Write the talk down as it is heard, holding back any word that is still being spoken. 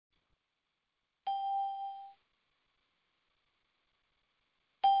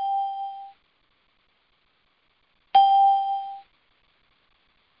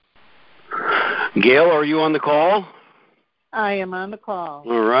Gail, are you on the call? I am on the call.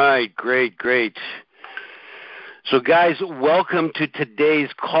 All right, great. So, guys, welcome to today's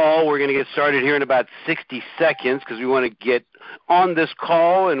call. We're going to get started here in about 60 seconds because we want to get on this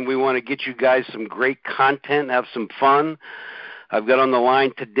call and we want to get you guys some great content, have some fun. I've got on the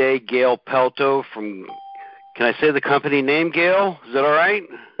line today Gail Pelto from, can I say the company name, Gail? Is that all right?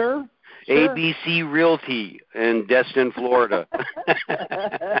 Sure. ABC Realty in Destin, Florida.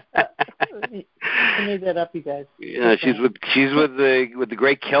 I made that up, you guys. Yeah, she's with the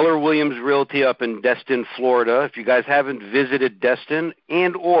great Keller Williams Realty up in Destin, Florida. If you guys haven't visited Destin,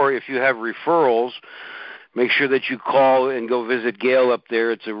 and or if you have referrals, make sure that you call and go visit Gail up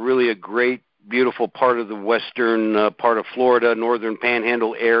there. It's really a great, beautiful part of the western part of Florida, northern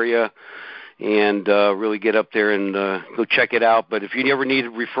Panhandle area. And really get up there and go check it out. But if you ever need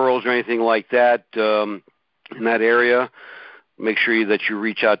referrals or anything like that in that area, make sure that you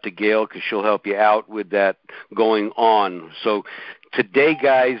reach out to Gail because she'll help you out with that going on. So today,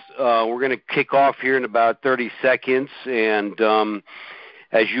 guys, we're going to kick off here in about 30 seconds. And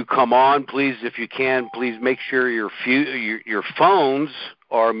as you come on, please, if you can, please make sure your phones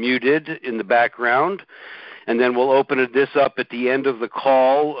are muted in the background. And then we'll open this up at the end of the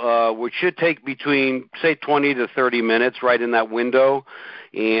call, which should take between, say, 20 to 30 minutes, right in that window.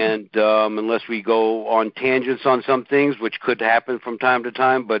 And unless we go on tangents on some things, which could happen from time to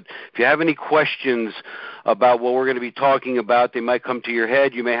time. But if you have any questions about what we're going to be talking about, they might come to your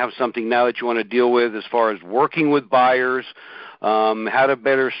head. You may have something now that you want to deal with as far as working with buyers, how to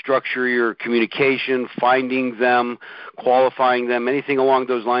better structure your communication, finding them, qualifying them, anything along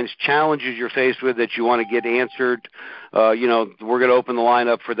those lines, challenges you're faced with that you want to get answered. We're going to open the line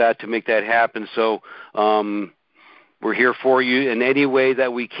up for that to make that happen. So we're here for you in any way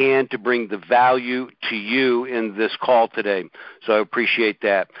that we can to bring the value to you in this call today. So I appreciate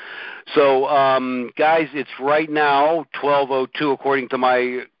that. So, guys, it's right now 12:02 according to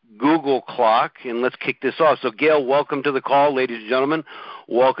my Google clock, and let's kick this off. So, Gail, welcome to the call, ladies and gentlemen.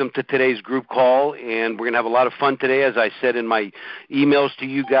 Welcome to today's group call, and we're going to have a lot of fun today, as I said in my emails to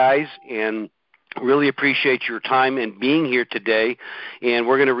you guys, and really appreciate your time and being here today, and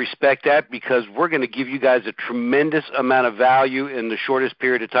we're going to respect that because we're going to give you guys a tremendous amount of value in the shortest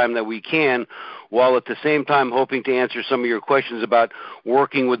period of time that we can, while at the same time hoping to answer some of your questions about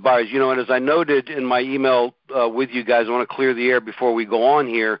working with buyers. And as I noted in my email with you guys, I want to clear the air before we go on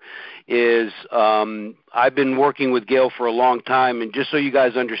here, is I've been working with Gail for a long time, and just so you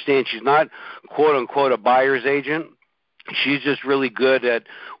guys understand, she's not, quote-unquote, a buyer's agent. She's just really good at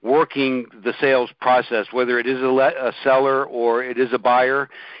working the sales process, whether it is a seller or it is a buyer,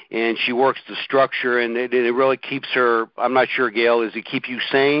 and she works the structure, and it really keeps her, I'm not sure, Gail, does it keep you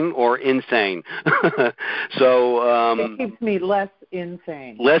sane or insane? So it keeps me less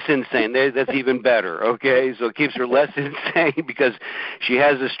insane. Less insane. That's even better, okay? So it keeps her less insane because she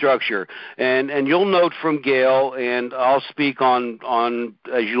has a structure. And you'll note from Gail, and I'll speak on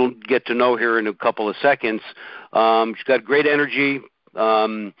as you'll get to know her in a couple of seconds, she's got great energy,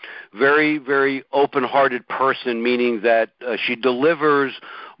 very, very open-hearted person, meaning that she delivers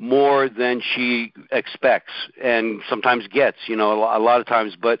more than she expects and sometimes gets, a lot of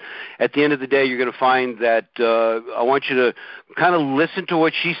times. But at the end of the day, you're going to find that I want you to kind of listen to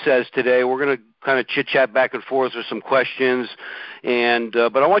what she says today. We're going to kind of chit-chat back and forth with some questions,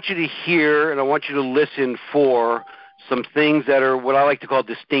 but I want you to hear and I want you to listen for some things that are what I like to call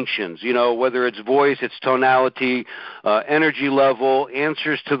distinctions, whether it's voice, it's tonality, energy level,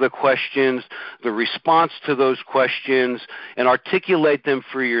 answers to the questions, the response to those questions, and articulate them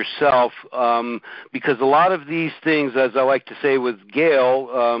for yourself, because a lot of these things, as I like to say with Gail,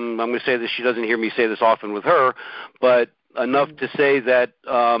 I'm going to say this, she doesn't hear me say this often with her, but enough to say that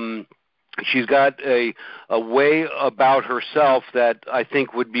she's got a way about herself that I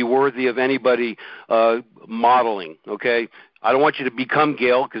think would be worthy of anybody modeling, okay? I don't want you to become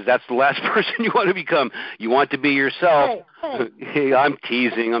Gail because that's the last person you want to become. You want to be yourself. Hey, I'm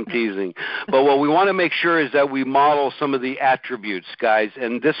teasing. But what we want to make sure is that we model some of the attributes, guys.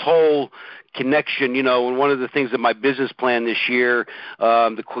 And this whole connection, and one of the things in my business plan this year,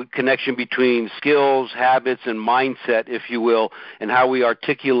 the connection between skills, habits, and mindset, if you will, and how we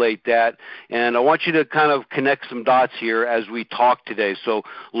articulate that. And I want you to kind of connect some dots here as we talk today. So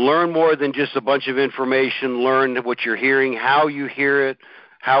learn more than just a bunch of information. Learn what you're hearing, how you hear it,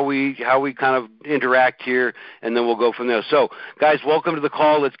 how we kind of interact here, and then we'll go from there. So, guys, welcome to the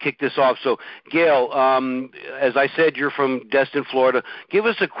call. Let's kick this off. So, Gail, as I said, you're from Destin, Florida. Give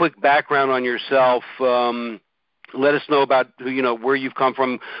us a quick background on yourself. Let us know about where you've come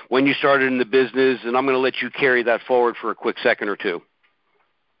from, when you started in the business, and I'm going to let you carry that forward for a quick second or two.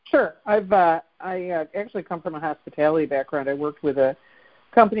 Sure. I actually come from a hospitality background. I worked with a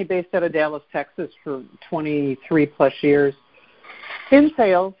company based out of Dallas, Texas for 23 plus years in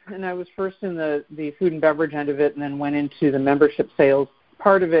sales, and I was first in the food and beverage end of it, and then went into the membership sales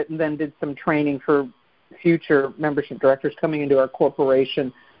part of it, and then did some training for future membership directors coming into our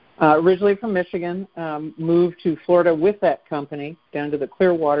corporation. Originally from Michigan, moved to Florida with that company down to the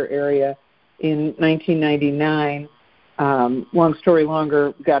Clearwater area in 1999. Long story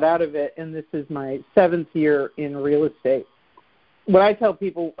longer, got out of it, and this is my 7th year in real estate. What I tell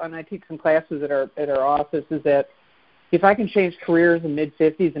people, and I teach some classes at our office, is that if I can change careers in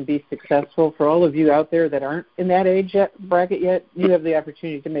mid-50s and be successful, for all of you out there that aren't in that age bracket yet, you have the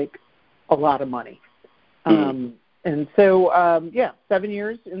opportunity to make a lot of money. And so, 7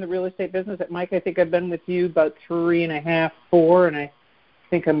 years in the real estate business. Mike, I think I've been with you about 3.5, 4, and I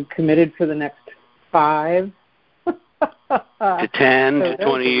think I'm committed for the next 5. To 10 to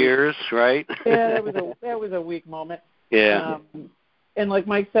 20 years, right? Yeah, that was a weak moment. Yeah. And like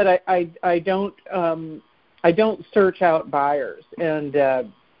Mike said, I don't search out buyers, and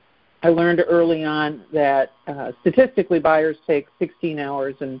I learned early on that statistically buyers take 16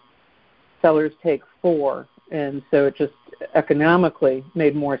 hours and sellers take 4, and so it just economically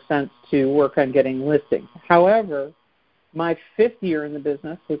made more sense to work on getting listings. However, my 5th year in the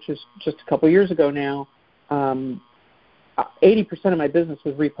business, which is just a couple years ago now, 80% of my business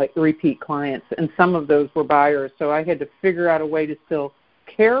was repeat clients, and some of those were buyers. So I had to figure out a way to still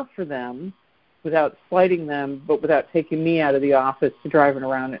care for them without slighting them, but without taking me out of the office to driving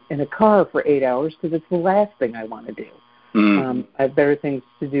around in a car for 8 hours, because it's the last thing I want to do. I have better things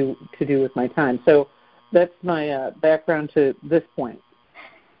to do with my time. So that's my background to this point.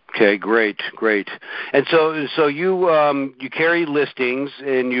 Okay, great. And so you carry listings,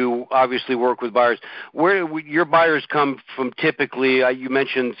 and you obviously work with buyers. Where your buyers come from typically? You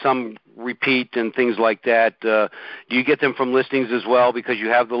mentioned some repeat and things like that. Do you get them from listings as well because you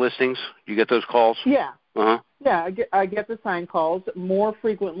have the listings? You get those calls? Yeah. Uh-huh. Yeah, I get the sign calls. More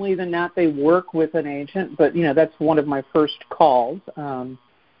frequently than not, they work with an agent, but, that's one of my first calls. I'm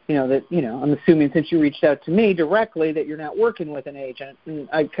assuming since you reached out to me directly that you're not working with an agent, and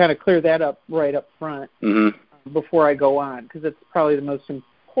I kind of clear that up right up front before I go on, because it's probably the most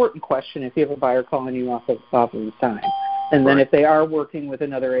important question if you have a buyer calling you off of the sign. And then if they are working with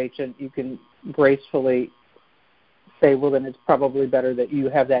another agent, you can gracefully say, well, then it's probably better that you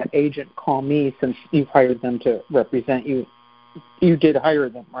have that agent call me since you've hired them to represent you. You did hire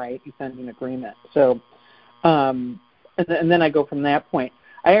them, right? You signed an agreement. So, and then I go from that point.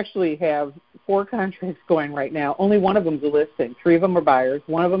 I actually have 4 contracts going right now. Only one of them is a listing. 3 of them are buyers.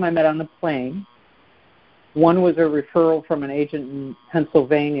 One of them I met on the plane. One was a referral from an agent in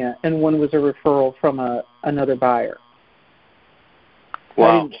Pennsylvania, and one was a referral from another buyer. Wow.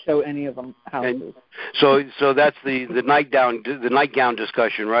 I didn't show any of them houses. And so that's the nightgown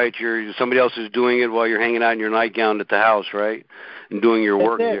discussion, right? Somebody else is doing it while you're hanging out in your nightgown at the house, right? And doing your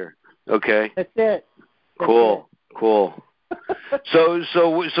work here. Okay. That's it. Cool.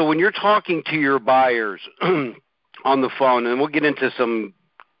 So when you're talking to your buyers on the phone, and we'll get into some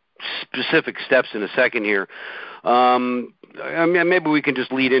specific steps in a second here. Maybe we can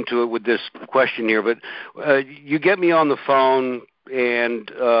just lead into it with this question here. But you get me on the phone, and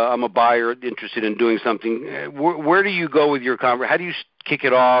I'm a buyer interested in doing something. Where do you go with your conversation? How do you kick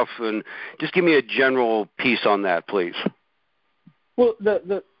it off? And just give me a general piece on that, please. Well,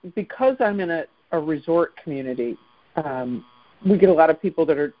 because I'm in a resort community, we get a lot of people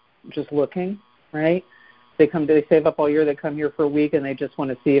that are just looking, right? They save up all year, they come here for a week, and they just want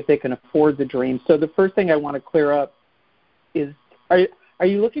to see if they can afford the dream. So the first thing I want to clear up is, are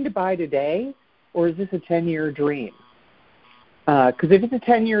you looking to buy today, or is this a 10-year dream? Because if it's a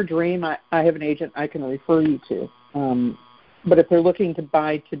 10-year dream, I have an agent I can refer you to. But if they're looking to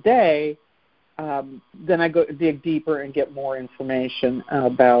buy today, then I go dig deeper and get more information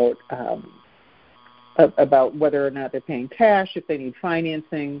about whether or not they're paying cash, if they need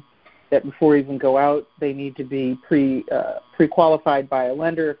financing, that before we even go out, they need to be pre-qualified by a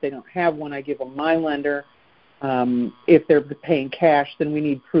lender. If they don't have one, I give them my lender. If they're paying cash, then we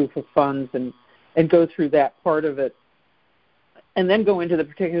need proof of funds and go through that part of it, and then go into the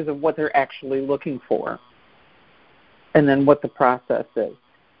particulars of what they're actually looking for, and then what the process is.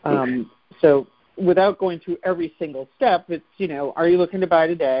 Okay. So without going through every single step, it's, are you looking to buy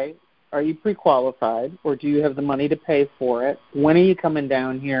today? Are you pre-qualified, or do you have the money to pay for it? When are you coming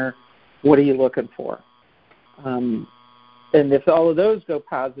down here? What are you looking for? And if all of those go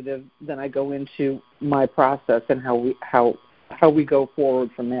positive, then I go into my process and how we go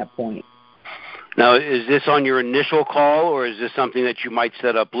forward from that point. Now, is this on your initial call, or is this something that you might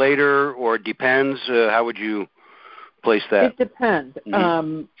set up later, or it depends? How would you place that? It depends.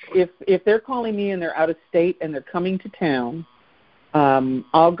 Mm-hmm. If they're calling me and they're out of state and they're coming to town,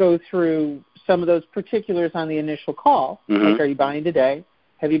 I'll go through some of those particulars on the initial call. Mm-hmm. Like, are you buying today?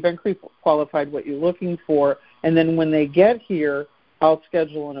 Have you been qualified what you're looking for? And then when they get here, I'll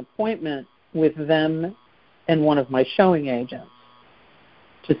schedule an appointment with them and one of my showing agents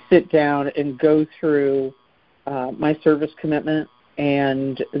to sit down and go through my service commitment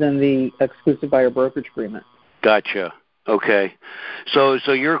and then the exclusive buyer brokerage agreement. Gotcha. Okay. So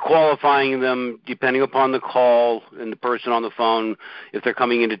you're qualifying them depending upon the call and the person on the phone if they're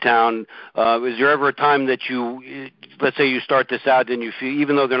coming into town. Is there ever a time that let's say you start this out and you feel,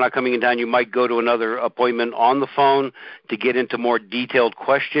 even though they're not coming in town, you might go to another appointment on the phone to get into more detailed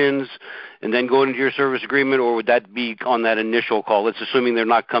questions and then go into your service agreement, or would that be on that initial call? Let's assuming they're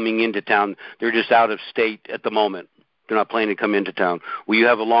not coming into town. They're just out of state at the moment. They're not planning to come into town. Will you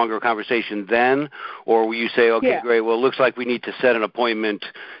have a longer conversation then, or will you say, okay, great, well, it looks like we need to set an appointment.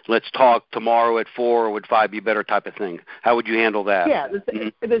 Let's talk tomorrow at 4, or would 5 be better type of thing? How would you handle that? Yeah,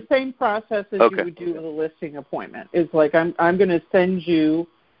 the same process as you would do with a listing appointment. It's like I'm going to send you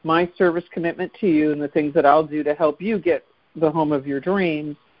my service commitment to you and the things that I'll do to help you get the home of your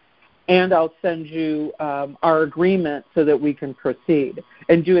dreams, and I'll send you our agreement so that we can proceed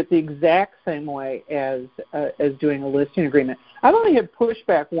and do it the exact same way as doing a listing agreement. I've only had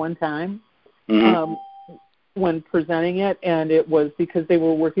pushback one time when presenting it, and it was because they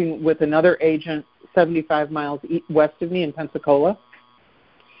were working with another agent 75 miles west of me in Pensacola,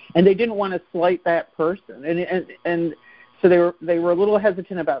 and they didn't want to slight that person, and so they were a little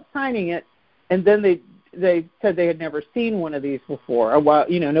hesitant about signing it, and then they said they had never seen one of these before. Well,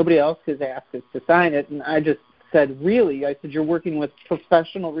 nobody else has asked us to sign it. And I just said, really? I said, you're working with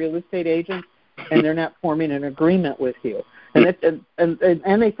professional real estate agents, and they're not forming an agreement with you. And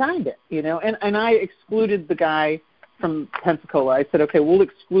they signed it, And I excluded the guy from Pensacola. I said, okay, we'll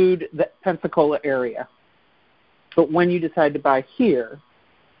exclude the Pensacola area. But when you decide to buy here,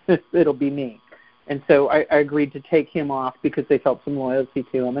 it'll be me. And so I agreed to take him off because they felt some loyalty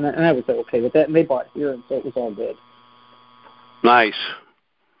to him, and I was okay with that. And they bought here, and so it was all good. Nice.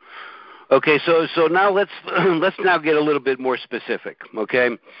 Okay, so now let's now get a little bit more specific. Okay.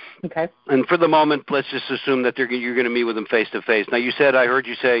 Okay. And for the moment, let's just assume that you're going to meet with them face to face. Now, I heard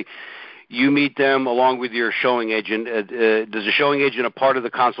you say you meet them along with your showing agent. Does the showing agent a part of the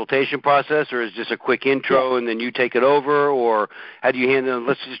consultation process, or is this a quick intro and then you take it over, or how do you handle it?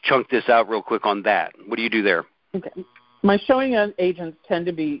 Let's just chunk this out real quick on that. What do you do there? Okay. My showing agents tend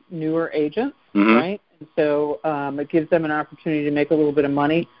to be newer agents, right? And so it gives them an opportunity to make a little bit of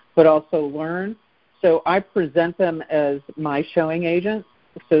money, but also learn. So I present them as my showing agent.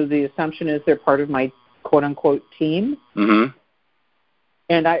 So the assumption is they're part of my quote-unquote team. Mm-hmm.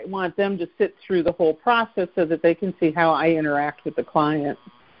 And I want them to sit through the whole process so that they can see how I interact with the client.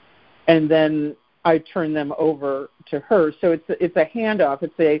 And then I turn them over to her. So it's a handoff.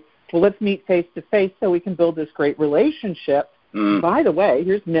 It's let's meet face-to-face so we can build this great relationship. By the way,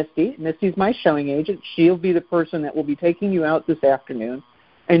 here's Misty. Misty's my showing agent. She'll be the person that will be taking you out this afternoon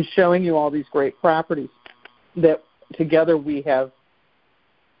and showing you all these great properties that together we have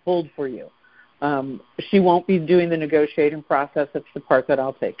pulled for you. She won't be doing the negotiating process. It's the part that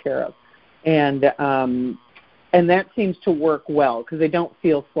I'll take care of. And that seems to work well because they don't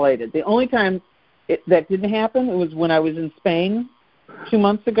feel slighted. The only time that didn't happen, it was when I was in Spain 2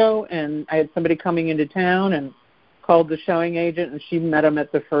 months ago, and I had somebody coming into town and called the showing agent, and she met him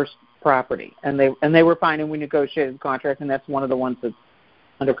at the first property. And they were fine, and we negotiated the contract, and that's one of the ones that's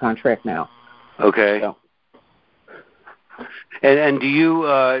under contract now. Okay. So. And do you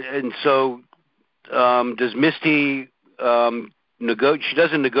does Misty she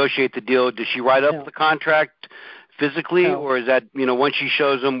doesn't negotiate the deal? Does she write up the contract physically, or is that once she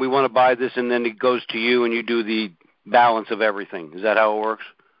shows them we want to buy this, and then it goes to you and you do the balance of everything? Is that how it works?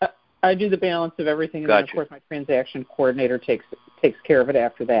 I do the balance of everything, and Gotcha. Then of course my transaction coordinator takes care of it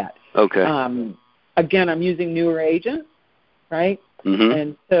after that. Okay. Again, I'm using newer agents, right? Mm-hmm.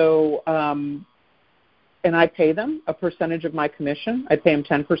 And so. And I pay them a percentage of my commission. I pay them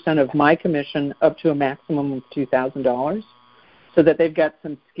 10% of my commission up to a maximum of $2,000 so that they've got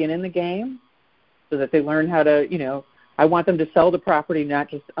some skin in the game, so that they learn how to, I want them to sell the property, not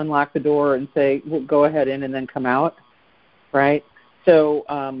just unlock the door and say, well, go ahead in and then come out, right? So,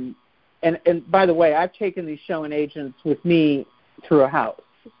 and by the way, I've taken these showing agents with me through a house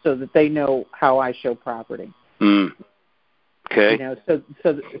so that they know how I show property. Mm. Okay.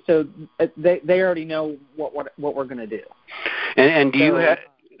 So they already know what we're going to do. And do you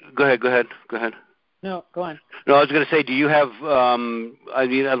Go ahead. No, go on. No, I was going to say, do you have,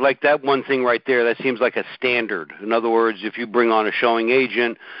 I like that one thing right there. That seems like a standard. In other words, if you bring on a showing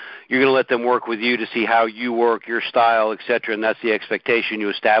agent, you're going to let them work with you to see how you work, your style, et cetera, and that's the expectation you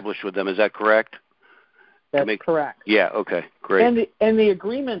establish with them. Is that correct? That's correct. Yeah, okay, great. And the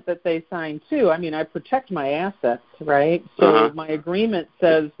agreement that they sign, too, I mean, I protect my assets, right? So my agreement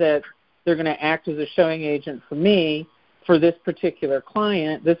says that they're going to act as a showing agent for me. For this particular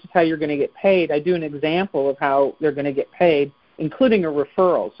client, this is how you're going to get paid. I do an example of how they're going to get paid, including a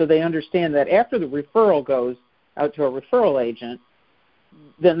referral, so they understand that after the referral goes out to a referral agent,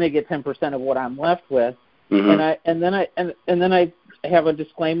 then they get 10% of what I'm left with. And then I have a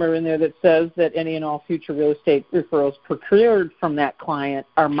disclaimer in there that says that any and all future real estate referrals procured from that client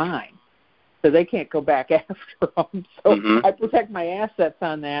are mine. So they can't go back after them. So I protect my assets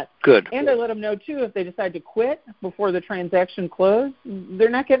on that. Good. And I let them know, too, if they decide to quit before the transaction closes,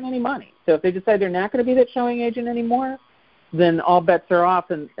 they're not getting any money. So if they decide they're not going to be that showing agent anymore, then all bets are off,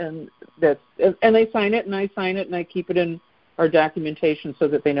 and they sign it, and I sign it, and I keep it in our documentation so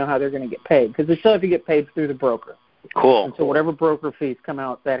that they know how they're going to get paid, because they still have to get paid through the broker. Cool. And so whatever broker fees come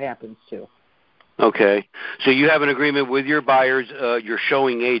out, that happens, too. Okay. So you have an agreement with your buyers, your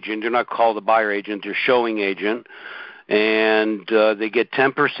showing agent. They're not called a buyer agent. They're showing agent. And they get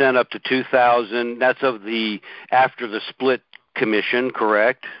 10% up to $2,000. That's of the after the split commission,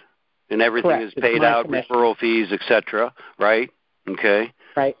 correct? And everything is paid out, commission, referral fees, etc. Right? Okay.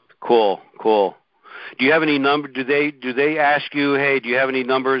 Right. Cool. Do you have any number? Do they ask you, hey, do you have any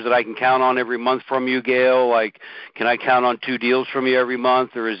numbers that I can count on every month from you, Gail? Like, can I count on 2 deals from you every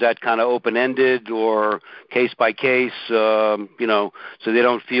month, or is that kind of open-ended or case by case? So they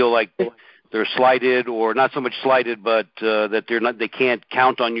don't feel like they're slighted, or not so much slighted, but that they can't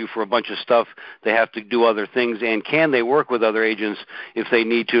count on you for a bunch of stuff. They have to do other things, and can they work with other agents if they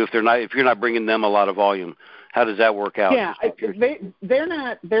need to? If you're not bringing them a lot of volume. How does that work out? Yeah, they're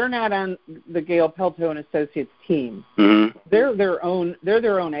not on the Gail Pelto and Associates team. They're their own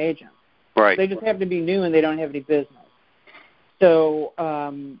agents. Right. They just happen to be new and they don't have any business. So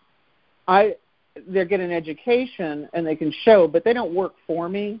they get an education and they can show, but they don't work for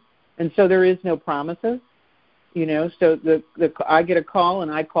me, and so there is no promises. So I get a call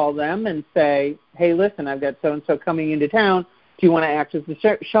and I call them and say, hey, listen, I've got so and so coming into town. Do you want to act as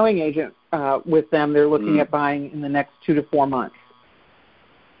the showing agent with them? They're looking at buying in the next 2 to 4 months.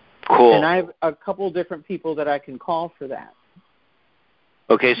 Cool. And I have a couple different people that I can call for that.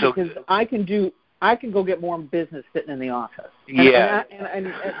 Okay, so because I can go get more business sitting in the office. Yeah.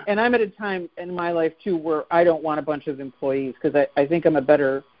 And I'm at a time in my life too where I don't want a bunch of employees, because I think I'm a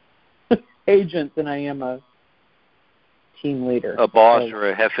better agent than I am a team leader. A boss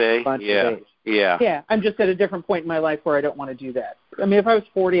or a jefe. Yeah. Yeah, I'm just at a different point in my life where I don't want to do that. I mean, if I was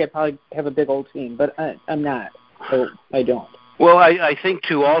 40, I'd probably have a big old team, but I'm not, so I don't. Well, I think,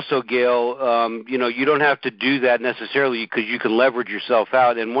 too, also, Gail, you don't have to do that necessarily because you can leverage yourself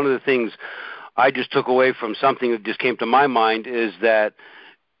out. And one of the things I just took away from something that just came to my mind is that,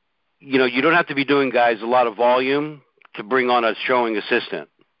 you don't have to be doing, guys, a lot of volume to bring on a showing assistant,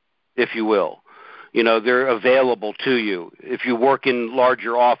 if you will. They're available to you. If you work in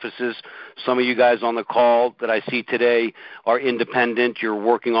larger offices, some of you guys on the call that I see today are independent. You're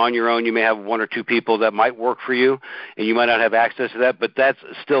working on your own. You may have 1 or 2 people that might work for you, and you might not have access to that, but that's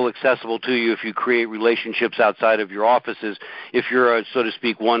still accessible to you if you create relationships outside of your offices, if you're a, so to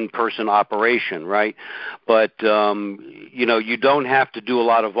speak, one-person operation, right? But, you don't have to do a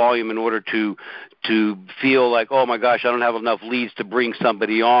lot of volume in order to feel like, oh, my gosh, I don't have enough leads to bring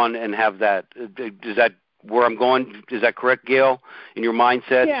somebody on and have that. Is that where I'm going? Is that correct, Gail, in your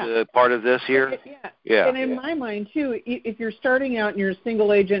mindset, part of this here? Yeah. And in my mind, too, if you're starting out and you're a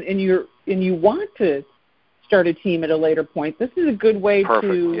single agent and you want to start a team at a later point, this is a good way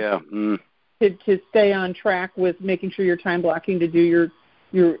to stay on track with making sure you're time blocking to do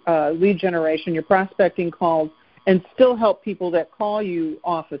your lead generation, your prospecting calls, and still help people that call you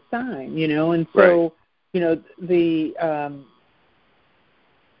off a sign, And so,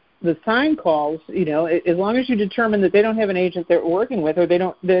 the sign calls, as long as you determine that they don't have an agent they're working with, or they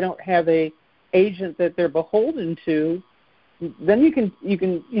don't have a agent that they're beholden to, then you can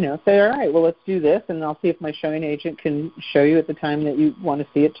say, all right, well, let's do this, and I'll see if my showing agent can show you at the time that you want to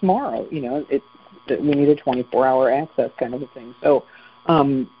see it tomorrow. We need a 24-hour access kind of a thing. So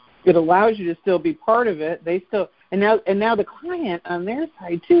it allows you to still be part of it. And now the client on their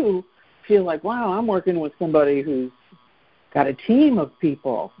side too feel like, wow, I'm working with somebody who's got a team of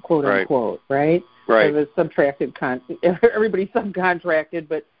people, quote unquote, right? Right. Everybody's subcontracted,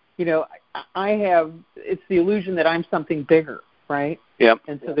 but it's the illusion that I'm something bigger, right? Yep.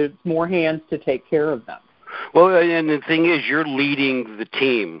 And so there's more hands to take care of them. Well, and the thing is, you're leading the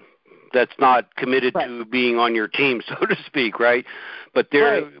team that's not committed right. to being on your team, so to speak, right? But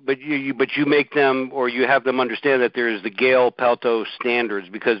but you make them, or you have them understand that there is the Gail Pelto standards,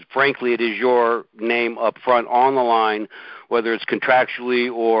 because frankly, it is your name up front on the line, whether it's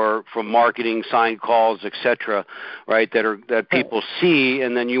contractually or from marketing, signed calls, etc., right? That people see,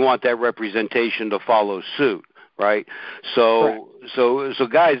 and then you want that representation to follow suit, right? So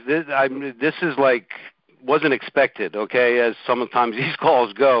guys, this is like, wasn't expected, okay, as sometimes these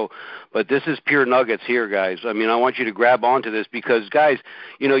calls go, but this is pure nuggets here, guys. I mean, I want you to grab onto this because, guys,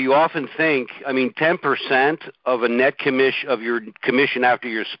 you often think, 10% of a net of your commission after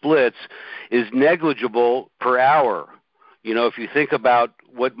your splits is negligible per hour. If you think about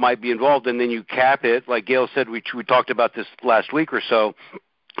what might be involved, and then you cap it, like Gail said, we talked about this last week or so,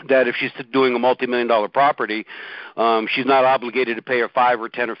 that if she's doing a multi-million-dollar property, she's not obligated to pay her $5,000 or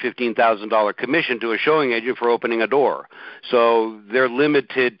 $10,000 or $15,000 commission to a showing agent for opening a door. So they're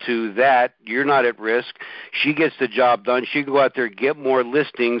limited to that. You're not at risk. She gets the job done. She can go out there, get more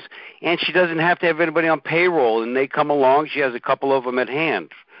listings, and she doesn't have to have anybody on payroll. And they come along. She has a couple of them at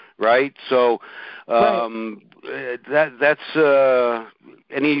hand, right? So that's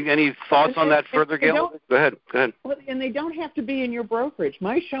any thoughts on that further, Gail? Go ahead. Well, and they don't have to be in your brokerage.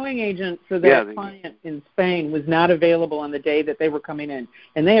 My showing agent for that client in Spain was not available on the day that they were coming in,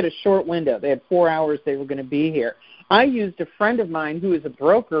 and they had a short window. They had 4 hours they were going to be here. I used a friend of mine who is a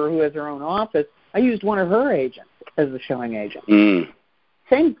broker who has her own office. I used one of her agents as the showing agent.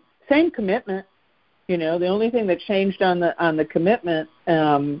 Same commitment. The only thing that changed on the commitment.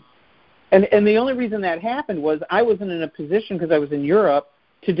 And the only reason that happened was I wasn't in a position, because I was in Europe,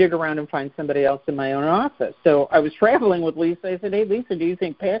 to dig around and find somebody else in my own office. So I was traveling with Lisa. I said, hey, Lisa, do you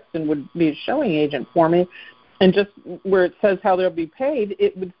think Paxton would be a showing agent for me? And just where it says how they'll be paid,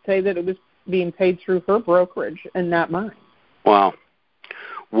 it would say that it was being paid through her brokerage and not mine. Wow.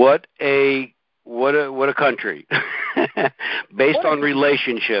 What a country. Based on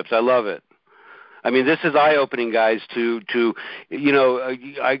relationships. I love it. This is eye-opening, guys, I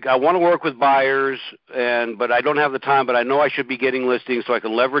want to work with buyers, but I don't have the time, but I know I should be getting listings so I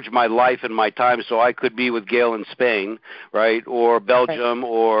can leverage my life and my time so I could be with Gail in Spain, right, or Belgium,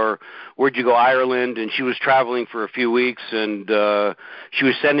 or where'd you go, Ireland, and she was traveling for a few weeks, and she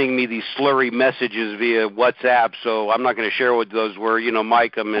was sending me these slurry messages via WhatsApp, so I'm not going to share what those were,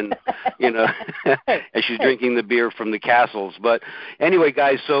 Mike, and she's drinking the beer from the castles. But anyway,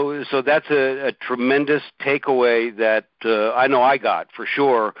 guys, so that's a tremendous takeaway that I know I got for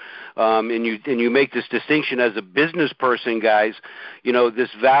sure, and you make this distinction as a business person, guys. This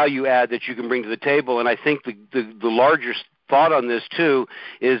value add that you can bring to the table, and I think the larger thought on this too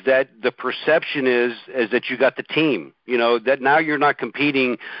is that the perception is that you got the team. That now you're not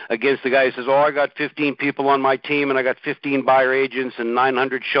competing against the guy who says, "Oh, I got 15 people on my team, and I got 15 buyer agents and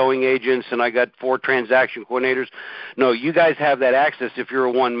 900 showing agents, and I got 4 transaction coordinators." No, you guys have that access if you're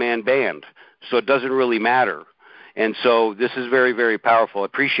a one-man band. So it doesn't really matter. And so this is very, very powerful. I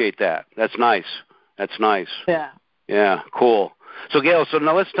appreciate that. That's nice. Yeah, cool. So, Gail,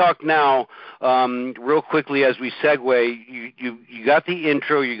 now let's talk now real quickly as we segue. You got the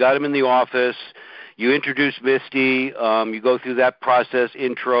intro. You got him in the office. You introduce Misty. You go through that process,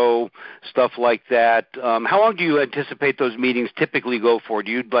 intro, stuff like that. How long do you anticipate those meetings typically go for?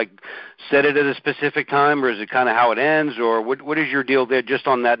 Do you set it at a specific time, or is it kind of how it ends, or what is your deal there? Just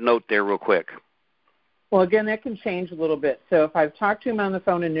on that note there, real quick. Well, again, that can change a little bit. So if I've talked to him on the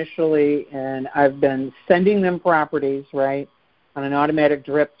phone initially, and I've been sending them properties, right, on an automatic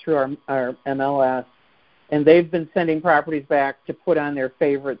drip through our MLS, and they've been sending properties back to put on their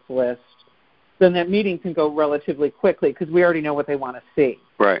favorites list, then that meeting can go relatively quickly because we already know what they want to see.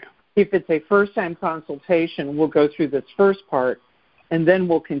 Right. If it's a first-time consultation, we'll go through this first part, and then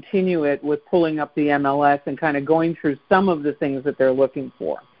we'll continue it with pulling up the MLS and kind of going through some of the things that they're looking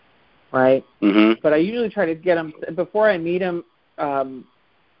for, right? Mm-hmm. But I usually try to get them, before I meet them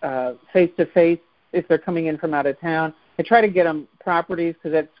face-to-face, if they're coming in from out of town, I try to get them properties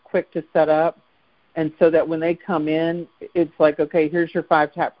because that's quick to set up. And so that when they come in, it's like, okay, here's your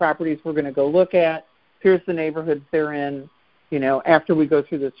 5 top properties we're going to go look at. Here's the neighborhoods they're in, after we go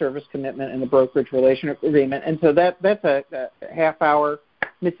through the service commitment and the brokerage relation agreement. And so that's a half hour.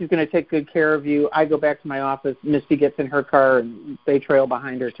 Misty's going to take good care of you. I go back to my office. Misty gets in her car, and they trail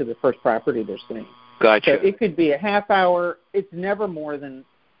behind her to the first property they're seeing. Gotcha. So it could be a half hour. It's never more than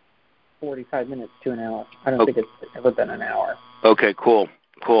 45 minutes to an hour. I don't think it's ever been an hour. Okay, cool.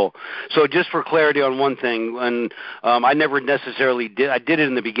 Cool. So just for clarity on one thing, and I never necessarily did. I did it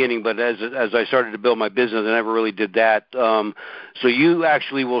in the beginning, but as I started to build my business, I never really did that. So you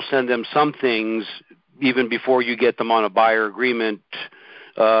actually will send them some things even before you get them on a buyer agreement.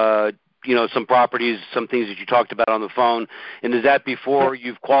 Some properties, some things that you talked about on the phone. And is that before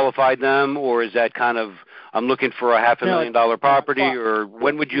you've qualified them, or is that kind of, I'm looking for a $500,000 property, or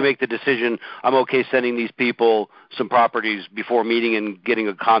when would you make the decision, I'm okay sending these people some properties before meeting and getting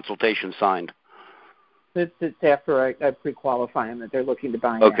a consultation signed? It's after I pre-qualify them that they're looking to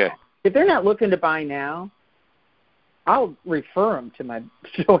buy now. Okay. If they're not looking to buy now, I'll refer them to my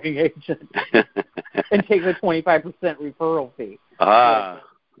showing agent and take the 25% referral fee.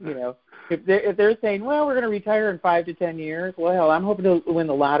 If they're saying, well, we're going to retire in 5 to 10 years, well, I'm hoping to win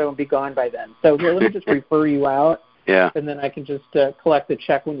the lotto and be gone by then. So here, let me just refer you out, and then I can just collect the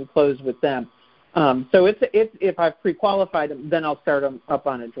check when you close with them. So if I've pre-qualified them, then I'll start them up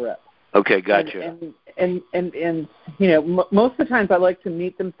on a drip. Okay, gotcha. And most of the times I like to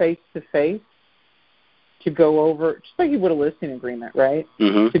meet them face to face to go over, just like you would a listing agreement, right?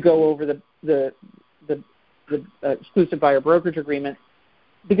 Mm-hmm. To go over the exclusive buyer brokerage agreement.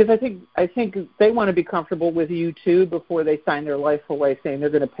 Because I think they want to be comfortable with you too before they sign their life away, saying they're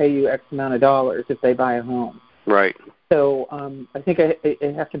going to pay you X amount of dollars if they buy a home. Right. So I think I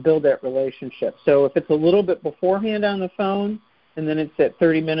have to build that relationship. So if it's a little bit beforehand on the phone, and then it's at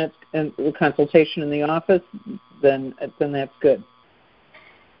 30 minutes and consultation in the office, then that's good.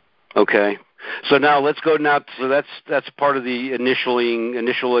 Okay. So now let's go now. So that's part of the initial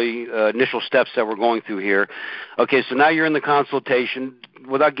steps that we're going through here. Okay. So now you're in the consultation.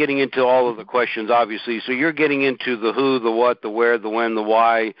 Without getting into all of the questions, obviously, so you're getting into the who, the what, the where, the when, the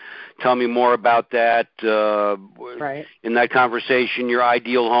why. Tell me more about that. Right. In that conversation, your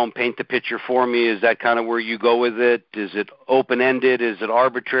ideal home, paint the picture for me. Is that kind of where you go with it? Is it open-ended? Is it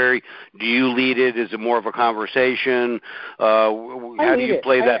arbitrary? Do you lead it? Is it more of a conversation? How do you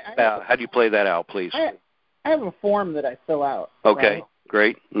play that out, please? I have a form that I fill out. Okay, right?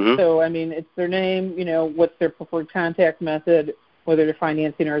 Great. Mm-hmm. So, it's their name, what's their preferred contact method, whether they're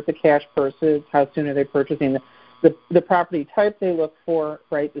financing or it's a cash purchase, how soon are they purchasing, the property type they look for,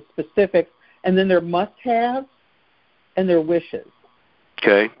 right, the specifics, and then their must-haves and their wishes.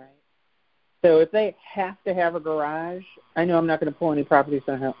 Okay. Right? So if they have to have a garage, I know I'm not going to pull any properties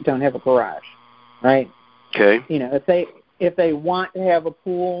that don't have a garage, right? Okay. If they want to have a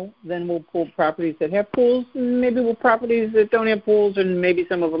pool, then we'll pull properties that have pools, and maybe we'll properties that don't have pools, and maybe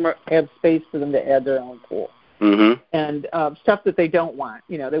some of them have space for them to add their own pool. Mm-hmm. And stuff that they don't want.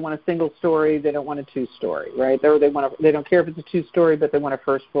 They want a single story, they don't want a two-story, right? They don't care if it's a two-story, but they want a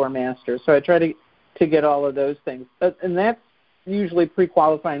first-floor master. So I try to get all of those things. And that's usually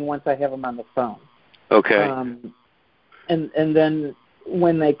pre-qualifying once I have them on the phone. Okay. And then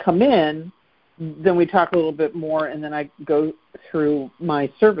when they come in, then we talk a little bit more, and then I go through my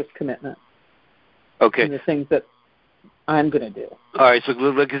service commitment. Okay. And the things that I'm going to do. All right, so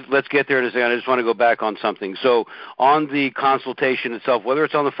let's get there in a second. I just want to go back on something. So on the consultation itself, whether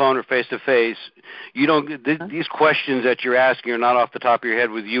it's on the phone or face-to-face, these questions that you're asking are not off the top of your head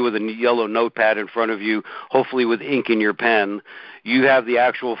with you with a yellow notepad in front of you, hopefully with ink in your pen. You have the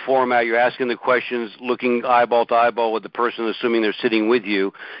actual format. You're asking the questions, looking eyeball to eyeball with the person, assuming they're sitting with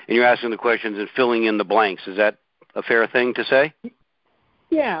you, and you're asking the questions and filling in the blanks. Is that a fair thing to say?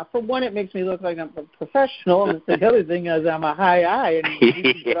 Yeah, for one, it makes me look like I'm a professional, and the other thing is I'm a high eye, and you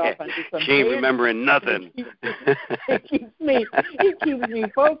can get off onto some she ain't remembering nothing. It keeps me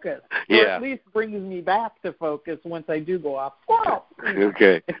focused, or at least brings me back to focus once I do go off. Wow.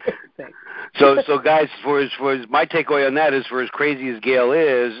 Okay. So guys, for my takeaway on that is, for as crazy as Gail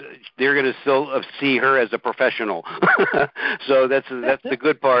is, they're going to still see her as a professional. So that's the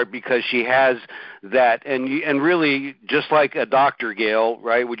good part, because she has that, and really, just like a doctor, Gail,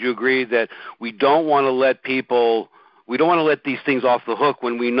 right? Would you agree that we don't want to let these things off the hook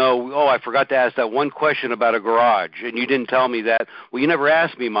when we know, I forgot to ask that one question about a garage, and you didn't tell me that. Well, you never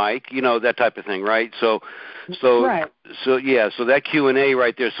asked me, Mike. That type of thing, right? So right. So that Q&A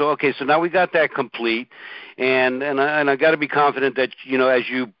right there. So okay, so now we got that complete, and I got to be confident that as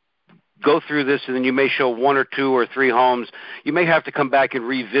you go through this, and then you may show 1 or 2 or 3 homes, you may have to come back and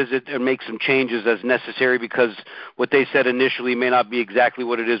revisit and make some changes as necessary, because what they said initially may not be exactly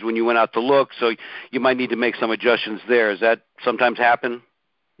what it is when you went out to look, so you might need to make some adjustments there. Does that sometimes happen?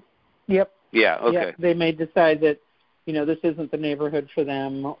 Yep. Yeah, okay. Yep. They may decide that, this isn't the neighborhood for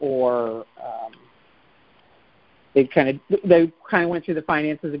them, or they kind of went through the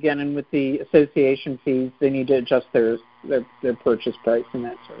finances again, and with the association fees, they need to adjust their purchase price and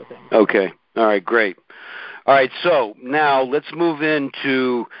that sort of thing. Okay. All right, great. All right, so now let's move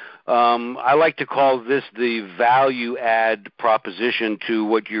into, I like to call this the value add proposition to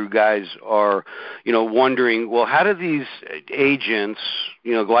what you guys are, wondering, well, how do these agents,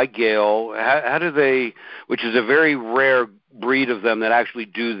 like Gail, how do they, which is a very rare breed of them that actually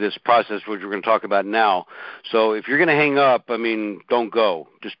do this process, which we're going to talk about now. So if you're going to hang up, don't go.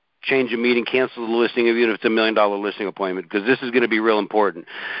 Just change a meeting, cancel the listing, even if it's $1 million listing appointment, because this is going to be real important.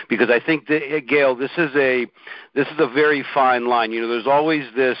 Because I think that, Gail, this is a very fine line. There's always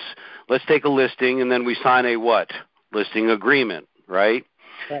this, let's take a listing and then we sign a what? Listing agreement, right?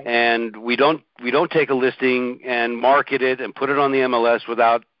 Right. And we don't take a listing and market it and put it on the MLS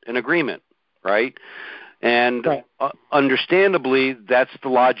without an agreement, right? And right. Understandably, that's the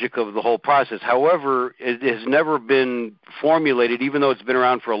logic of the whole process. However, it has never been formulated, even though it's been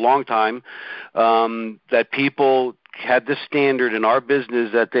around for a long time, that people had this standard in our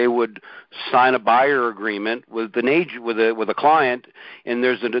business that they would sign a buyer agreement with an agent, with a client, and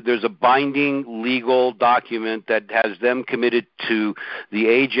there's a binding legal document that has them committed to the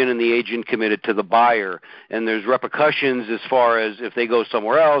agent and the agent committed to the buyer. And there's repercussions as far as if they go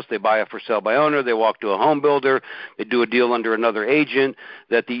somewhere else, they buy a for sale by owner, they walk to a home builder, they do a deal under another agent,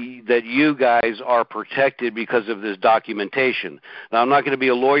 that you guys are protected because of this documentation. Now, I'm not going to be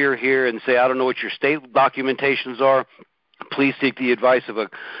a lawyer here and say I don't know what your state documentations are. Please seek the advice of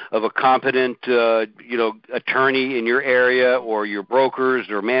a competent attorney in your area, or your brokers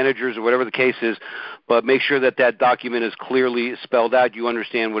or managers or whatever the case is, but make sure that document is clearly spelled out. You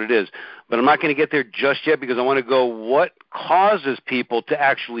understand what it is. But I'm not going to get there just yet, because I want to go what causes people to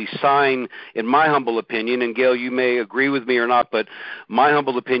actually sign, in my humble opinion, and Gail, you may agree with me or not, but my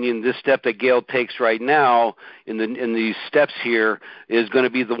humble opinion, this step that Gail takes right now in these steps here is going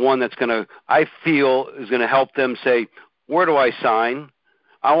to be the one that's going to, I feel, is going to help them say, where do I sign?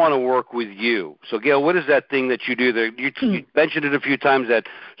 I want to work with you. So, Gail, what is that thing that you do there? You mentioned it a few times, that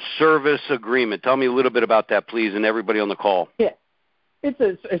service agreement. Tell me a little bit about that, please, and everybody on the call. Yeah.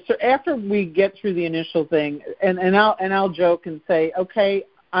 It's after we get through the initial thing, and I'll joke and say, okay,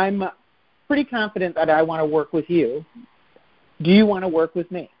 I'm pretty confident that I want to work with you. Do you want to work with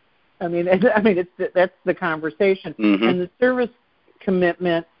me? That's the conversation. Mm-hmm. And the service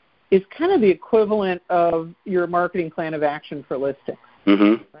commitment is kind of the equivalent of your marketing plan of action for listings,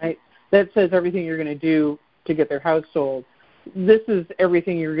 mm-hmm. right? That says everything you're going to do to get their house sold. This is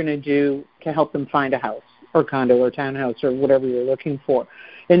everything you're going to do to help them find a house or condo or townhouse or whatever you're looking for.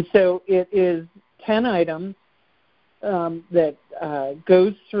 And so it is 10 items that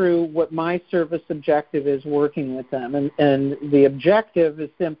goes through what my service objective is working with them. And the objective is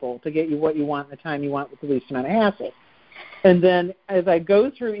simple, to get you what you want in the time you want with the least amount of hassle. And then as I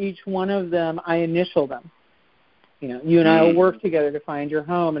go through each one of them, I initial them. You and I will work together to find your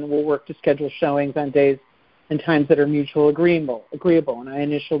home, and we'll work to schedule showings on days and times that are mutually agreeable, and I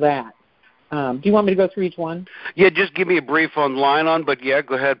initial that. Do you want me to go through each one? Yeah, just give me a brief but yeah,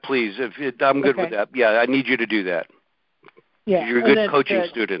 go ahead, please. I'm good with that. Yeah, I need you to do that. Yeah, you're a good coaching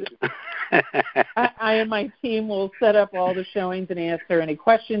student. I and my team will set up all the showings and answer any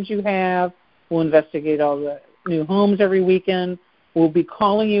questions you have. We'll investigate all the new homes every weekend. We'll be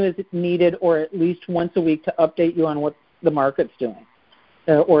calling you as it's needed, or at least once a week, to update you on what the market's doing,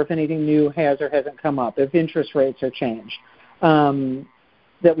 or if anything new has or hasn't come up, if interest rates are changed,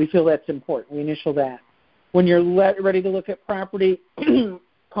 that we feel that's important. We initial that. When you're ready to look at property,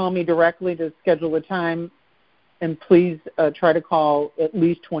 call me directly to schedule a time, and please try to call at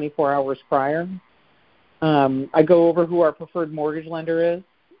least 24 hours prior. I go over who our preferred mortgage lender is,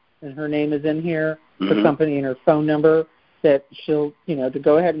 and her name is in here, her company and her phone number, that she'll, to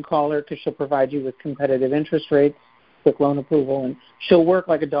go ahead and call her, because she'll provide you with competitive interest rates, quick loan approval, and she'll work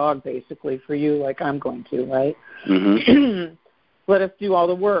like a dog, basically, for you, like I'm going to, right? Mm-hmm. Let us do all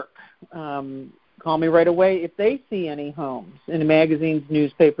the work. Call me right away if they see any homes in the magazines,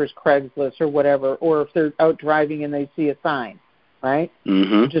 newspapers, Craigslist, or whatever, or if they're out driving and they see a sign, right?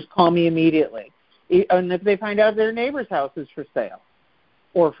 Mm-hmm. Just call me immediately. And if they find out their neighbor's house is for sale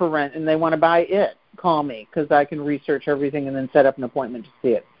or for rent and they want to buy it, call me, because I can research everything and then set up an appointment to see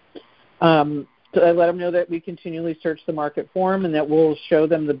it. So I let them know that we continually search the market for them, and that we'll show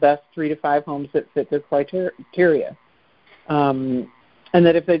them the best 3 to 5 homes that fit their criteria. And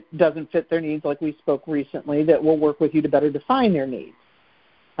that if it doesn't fit their needs, like we spoke recently, that we'll work with you to better define their needs.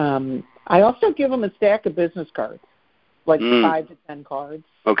 I also give them a stack of business cards, like 5 to 10 cards.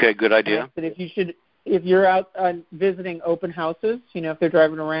 Okay, good idea. That if you're out visiting open houses, if they're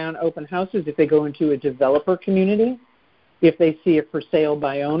driving around open houses, if they go into a developer community, if they see a for sale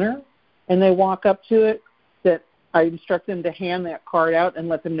by owner, and they walk up to it, that I instruct them to hand that card out and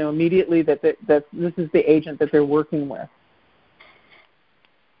let them know immediately that this is the agent that they're working with.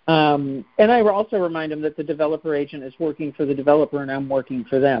 And I also remind them that the developer agent is working for the developer and I'm working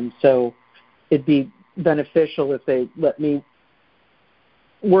for them. So it'd be beneficial if they let me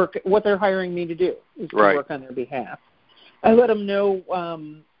work what they're hiring me to do, is to work on their behalf. I let them know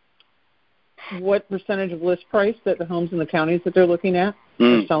what percentage of list price that the homes in the counties that they're looking at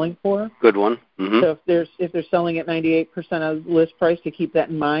are selling for. Good one. Mm-hmm. So if they're selling at 98% of list price, to keep that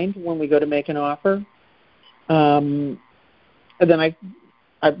in mind when we go to make an offer. And then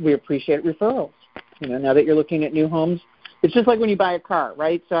we appreciate referrals. Now that you're looking at new homes, it's just like when you buy a car,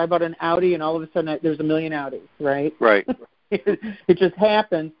 right? So I bought an Audi, and all of a sudden there's a million Audis, right? Right. It just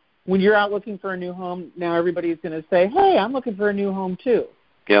happens. When you're out looking for a new home, now everybody's going to say, hey, I'm looking for a new home too.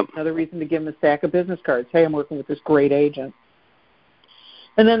 Yep. Another reason to give them a stack of business cards. Hey, I'm working with this great agent.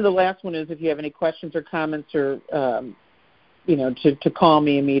 And then the last one is if you have any questions or comments or, to call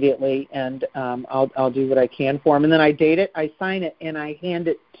me immediately, and I'll do what I can for them. And then I date it, I sign it, and I hand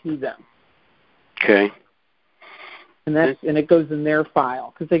it to them. Okay. And it goes in their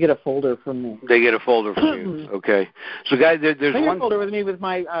file because they get a folder from me. They get a folder from you. Okay. So, guys, there's they get one a folder with me with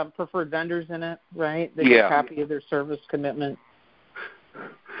my preferred vendors in it, right? They get a copy of their service commitment.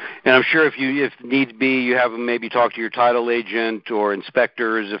 And I'm sure if need be, you have them maybe talk to your title agent or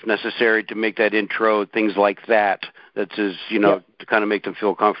inspectors if necessary to make that intro, things like that. That's to kind of make them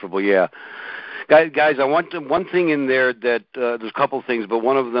feel comfortable. Yeah. Guys, I want one thing in there that there's a couple of things, but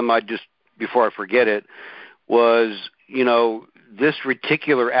one of them before I forget it, was, this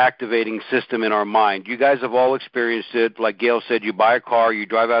reticular activating system in our mind. You guys have all experienced it. Like Gail said, you buy a car, you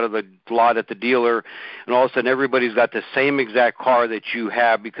drive out of the lot at the dealer, and all of a sudden everybody's got the same exact car that you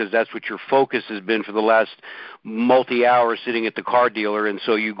have because that's what your focus has been for the last multi-hours sitting at the car dealer, and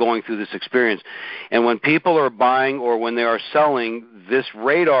so you're going through this experience. And when people are buying or when they are selling, this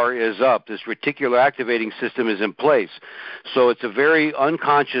radar is up. This reticular activating system is in place. So it's a very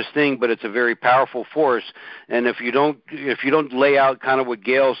unconscious thing, but it's a very powerful force. And if you don't lay out kind of what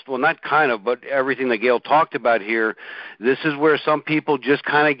Gail's, well, not kind of, but everything that Gail talked about here, this is where some people just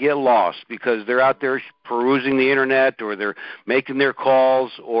kind of get lost because they're out there perusing the internet or they're making their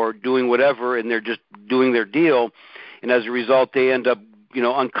calls or doing whatever, and they're just doing their deal. And as a result, they end up,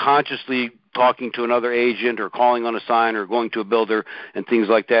 unconsciously talking to another agent or calling on a sign or going to a builder and things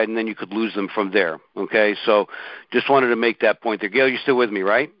like that, and then you could lose them from there. Okay, so just wanted to make that point there. Gail, you still with me,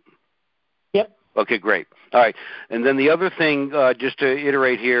 right? Yep. Okay, great. All right. And then the other thing, just to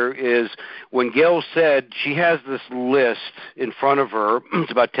iterate here, is when Gail said she has this list in front of her,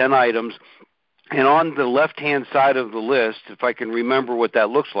 it's about 10 items, and on the left-hand side of the list, if I can remember what that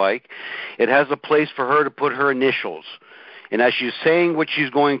looks like, it has a place for her to put her initials. And as she's saying what she's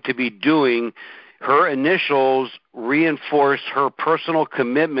going to be doing, her initials reinforce her personal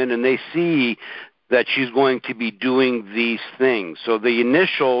commitment, and they see that she's going to be doing these things. So the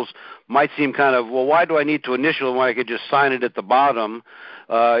initials might seem kind of, well, why do I need to initial when I could just sign it at the bottom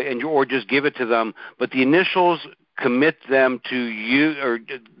or just give it to them? But the initials commit them to you, or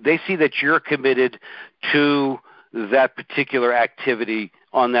they see that you're committed to that particular activity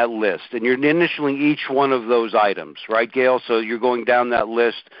on that list. And you're initialing each one of those items, right, Gail? So you're going down that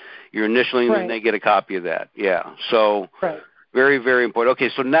list, you're initialing, and then they get a copy of that. Yeah, so very, very important. Okay,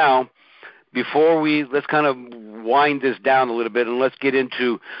 so now, let's kind of wind this down a little bit and let's get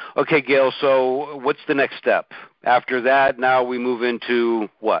into, okay, Gail, so what's the next step? After that, now we move into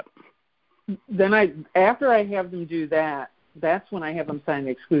what? Then after I have them do that, that's when I have them sign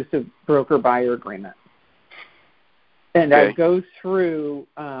the exclusive broker-buyer agreement. And I go through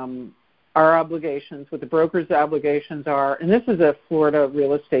our obligations, what the broker's obligations are, and this is a Florida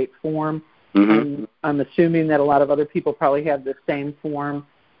real estate form. Mm-hmm. I'm assuming that a lot of other people probably have the same form.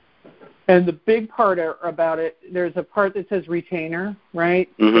 And the big part about it, there's a part that says retainer, right?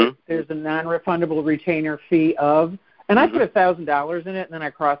 Mm-hmm. There's a non-refundable retainer fee of, and I put $1,000 in it, and then I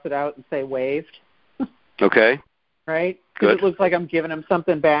cross it out and say waived. Okay. Right? Because it looks like I'm giving them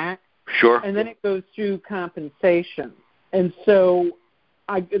something back. Sure. And then it goes through compensation. And so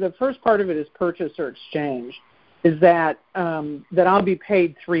the first part of it is purchase or exchange, is that I'll be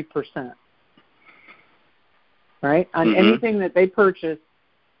paid 3%, right, on anything that they purchase.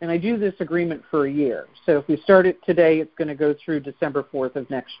 And I do this agreement for a year. So if we start it today, it's going to go through December 4th of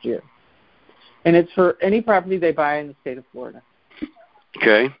next year. And it's for any property they buy in the state of Florida.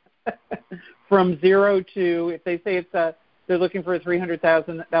 Okay. From zero to, if they say they're looking for a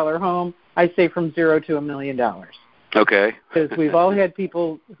 $300,000 home, I say from zero to $1 million. Okay. Because we've all had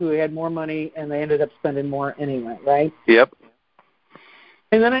people who had more money and they ended up spending more anyway, right? Yep.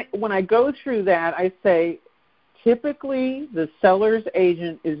 And then when I go through that, I say typically the seller's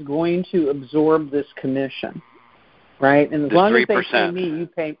agent is going to absorb this commission, right? And as long 3%. as they pay me, you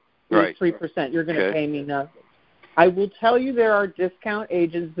pay right. 3%. You're going to pay me nothing. I will tell you there are discount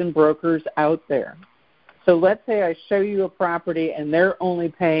agents and brokers out there. So let's say I show you a property and they're only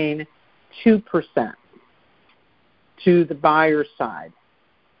paying 2% to the buyer side.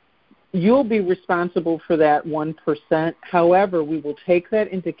 You'll be responsible for that 1%. However, we will take that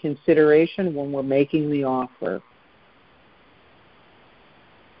into consideration when we're making the offer.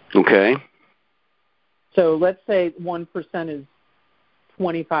 Okay. So let's say 1% is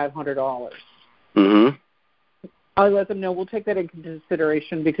 $2,500. Mm-hmm. I'll let them know we'll take that into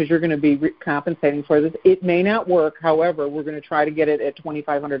consideration because you're going to be compensating for this. It may not work. However, we're going to try to get it at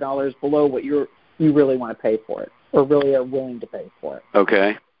 $2,500 below what you really want to pay for it or really are willing to pay for it.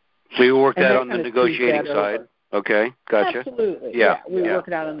 Okay. So you work that on the negotiating side. Okay, gotcha. Absolutely. Yeah. We work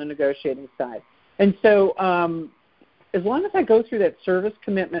it out on the negotiating side. And so as long as I go through that service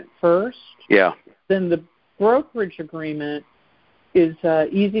commitment first, then the brokerage agreement is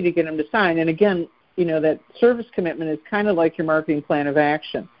easy to get them to sign. And again, that service commitment is kind of like your marketing plan of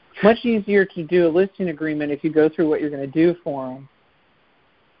action. Much easier to do a listing agreement if you go through what you're going to do for them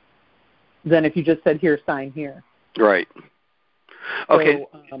than if you just said, here, sign here. Right. Okay,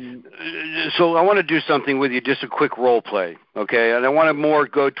 so I want to do something with you, just a quick role play, okay? And I want to more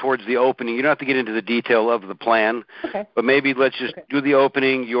go towards the opening. You don't have to get into the detail of the plan, but maybe let's just do the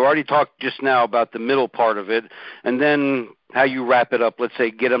opening. You already talked just now about the middle part of it, and then how you wrap it up. Let's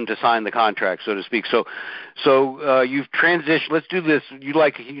say get them to sign the contract, so to speak. So you've transitioned. Let's do this. You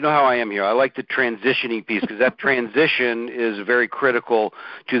know how I am here. I like the transitioning piece because that transition is very critical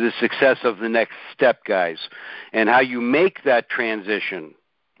to the success of the next step, guys. And how you make that transition.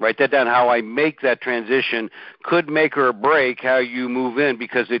 Write that down. How I make that transition could make or break how you move in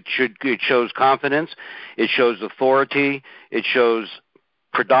because it shows confidence, it shows authority, it shows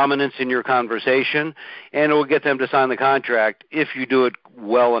predominance in your conversation, and it will get them to sign the contract if you do it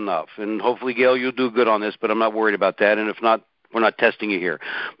well enough. And hopefully, Gail, you'll do good on this, but I'm not worried about that. And if not, we're not testing you here.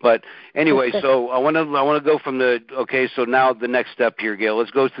 But anyway, so I want to go from so now the next step here, Gail.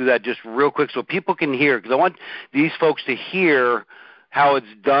 Let's go through that just real quick so people can hear, because I want these folks to hear how it's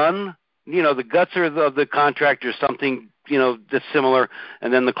done. The guts of the contract or something, that's similar,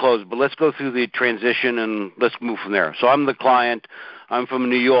 and then the close. But let's go through the transition, and let's move from there. So I'm the client. I'm from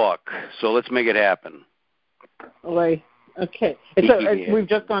New York, so let's make it happen. Okay. So we've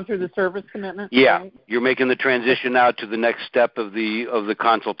just gone through the service commitment? Yeah. Right? You're making the transition now to the next step of the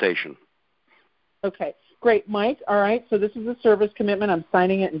consultation. Okay. Great, Mike. All right, so this is the service commitment. I'm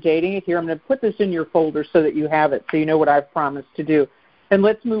signing it and dating it here. I'm going to put this in your folder so that you have it, so you know what I've promised to do. And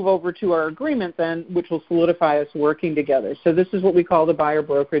let's move over to our agreement then, which will solidify us working together. So this is what we call the buyer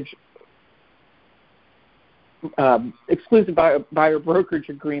brokerage, exclusive buyer brokerage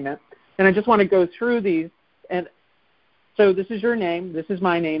agreement. And I just want to go through these. And so this is your name, this is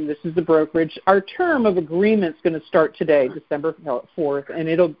my name, this is the brokerage. Our term of agreement is going to start today, December 4th, and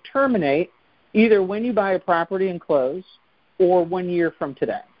it'll terminate either when you buy a property and close or 1 year from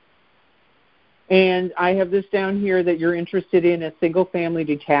today. And I have this down here that you're interested in a single-family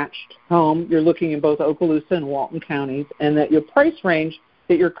detached home. You're looking in both Okaloosa and Walton counties, and that your price range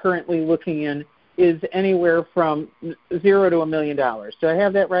that you're currently looking in is anywhere from $0 to $1 million. Do I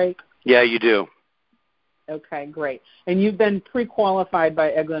have that right? Yeah, you do. Okay, great. And you've been pre-qualified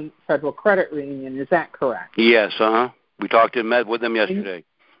by Eglin Federal Credit Union. Is that correct? Yes, we talked and met with them yesterday.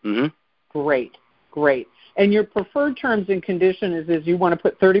 Mm-hmm. Great. And your preferred terms and conditions is you want to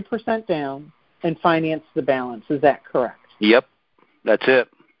put 30% down and finance the balance. Is that correct? Yep, that's it.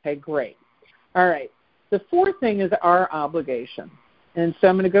 Okay, great. All right. The fourth thing is our obligation. And so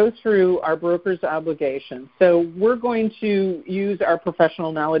I'm going to go through our broker's obligation. So we're going to use our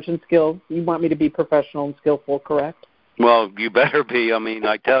professional knowledge and skills. You want me to be professional and skillful, correct? Well, you better be.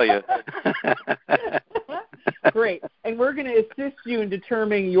 I tell you. Great. And we're going to assist you in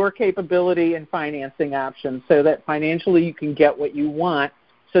determining your capability and financing options so that financially you can get what you want,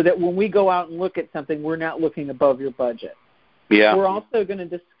 so that when we go out and look at something, we're not looking above your budget. Yeah. We're also going to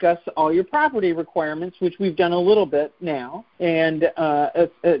discuss all your property requirements, which we've done a little bit now, and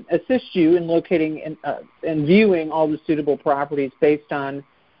assist you in locating and viewing all the suitable properties based on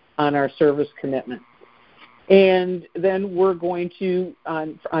our service commitment. And then we're going to,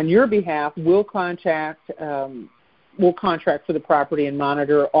 on your behalf, we'll contract for the property and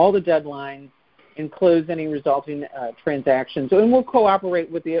monitor all the deadlines and close any resulting transactions. And we'll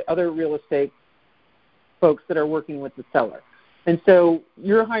cooperate with the other real estate folks that are working with the seller. And so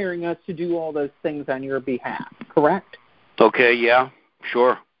you're hiring us to do all those things on your behalf, correct? Okay, yeah,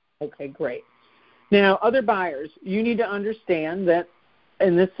 sure. Okay, great. Now, other buyers, you need to understand that,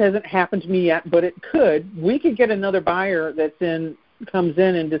 and this hasn't happened to me yet, but it could. We could get another buyer comes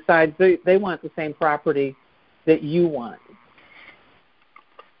in and decides they want the same property that you want.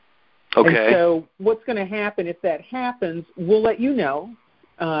 Okay. And so what's going to happen if that happens, we'll let you know.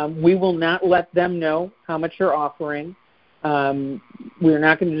 We will not let them know how much you're offering. We're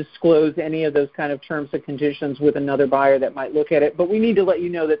not going to disclose any of those kind of terms and conditions with another buyer that might look at it, but we need to let you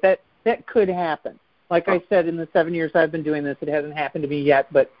know that could happen. Like I said, in the 7 years I've been doing this, it hasn't happened to me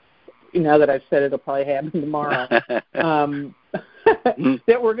yet, but now that I've said it, it'll probably happen tomorrow.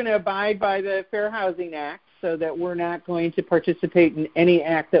 That we're going to abide by the Fair Housing Act, so that we're not going to participate in any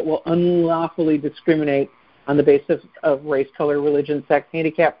act that will unlawfully discriminate on the basis of race, color, religion, sex,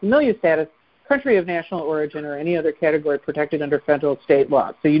 handicap, familial status, country of national origin, or any other category protected under federal state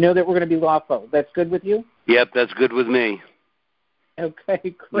law. So you know that we're going to be lawful. That's good with you? Yep, that's good with me.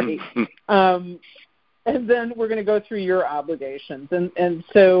 Okay, great. And then we're going to go through your obligations. And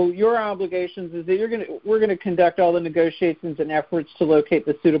so your obligations is that we're going to conduct all the negotiations and efforts to locate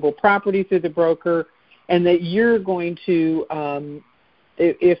the suitable property through the broker, and that you're going to,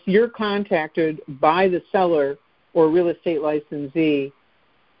 if you're contacted by the seller or real estate licensee,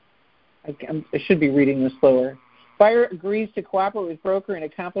 I should be reading this slower. Buyer agrees to cooperate with broker in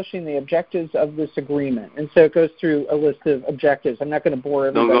accomplishing the objectives of this agreement. And so it goes through a list of objectives. I'm not going to bore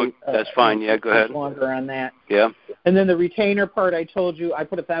everybody. That's fine. Yeah, go ahead. Longer on that. Yeah. And then the retainer part, I told you, I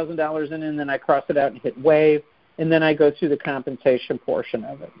put $1,000 in, and then I cross it out and hit waive, and then I go through the compensation portion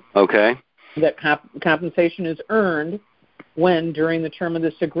of it. Okay. That compensation is earned when, during the term of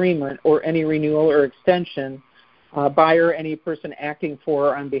this agreement or any renewal or extension, buyer or any person acting for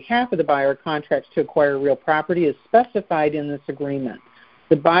or on behalf of the buyer contracts to acquire real property is specified in this agreement.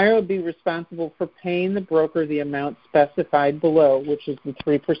 The buyer will be responsible for paying the broker the amount specified below, which is the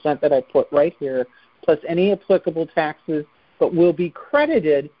 3% that I put right here, plus any applicable taxes, but will be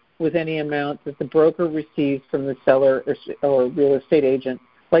credited with any amount that the broker receives from the seller or real estate agent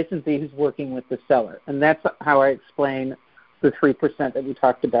licensee who's working with the seller. And that's how I explain the 3% that we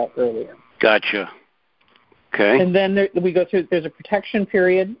talked about earlier. Gotcha. Okay. And then we go through, there's a protection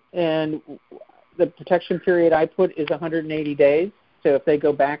period, and the protection period I put is 180 days. So if they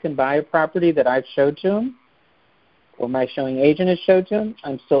go back and buy a property that I've showed to them, or my showing agent has showed to them,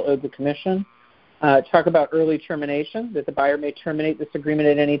 I'm still owed the commission. Talk about early termination, that the buyer may terminate this agreement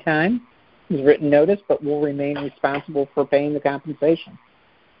at any time. There's written notice, but will remain responsible for paying the compensation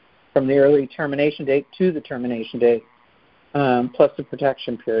from the early termination date to the termination date, plus the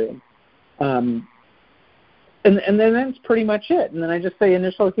protection period. And then that's pretty much it. And then I just say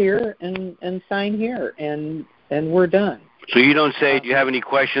initial here and sign here, and we're done. So you don't say, do you have any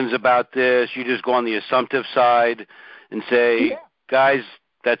questions about this? You just go on the assumptive side and say, guys,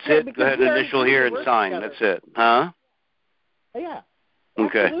 that's it. Go ahead, initial here and sign. Together. That's it. Huh? Yeah.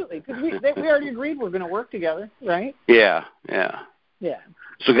 Okay. Absolutely. Because we already agreed we're going to work together, right? Yeah.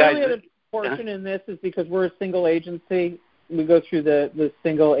 So guys, the other portion in this is because we're a single agency. We go through the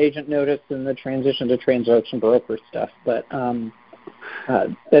single agent notice and the transition to transaction broker stuff, but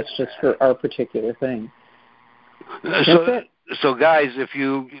that's just for our particular thing. So guys, if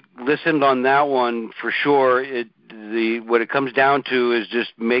you listened on that one, for sure, what it comes down to is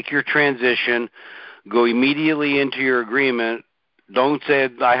just make your transition, go immediately into your agreement. Don't say,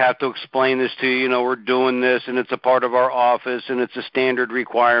 I have to explain this to you, we're doing this, and it's a part of our office, and it's a standard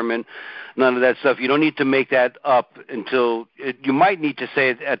requirement. None of that stuff. You don't need to make that up you might need to say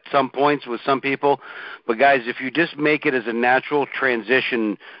it at some points with some people, but guys, if you just make it as a natural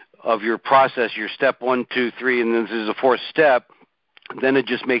transition of your process, your step 1, 2, 3, and then this is a 4th step, then it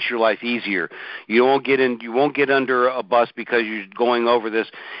just makes your life easier. You won't get under a bus because you're going over this.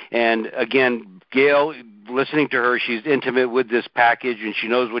 And again, Gail, listening to her, she's intimate with this package, and she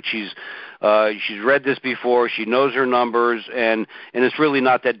knows what she's read this before. She knows her numbers, and it's really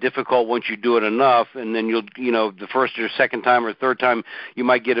not that difficult once you do it enough. And then the first or second time or third time, you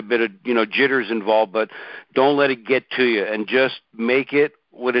might get a bit of jitters involved, but don't let it get to you, and just make it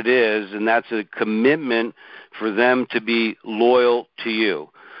what it is, and that's a commitment for them to be loyal to you.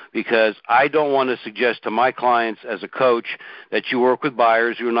 Because I don't want to suggest to my clients as a coach that you work with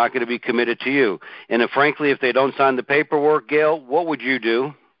buyers who are not going to be committed to you. And frankly, if they don't sign the paperwork, Gail, what would you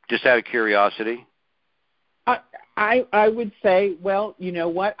do, just out of curiosity? I would say, well, you know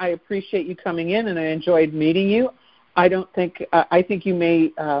what, I appreciate you coming in, and I enjoyed meeting you. I think you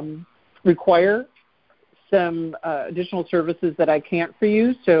may require some additional services that I can't for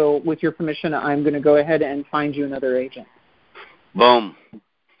you. So with your permission, I'm going to go ahead and find you another agent. Boom.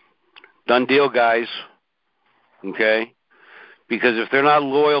 Done deal, guys. Okay? Because if they're not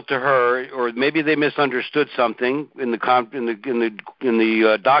loyal to her, or maybe they misunderstood something in the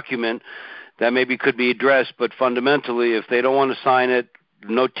document, that maybe could be addressed. But fundamentally, if they don't want to sign it,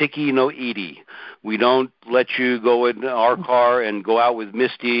 no ticky, no Edie. We don't let you go in our car and go out with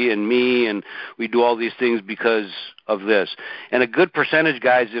Misty and me, and we do all these things because of this. And a good percentage,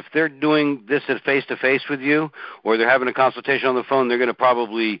 guys, if they're doing this at face-to-face with you, or they're having a consultation on the phone, they're going to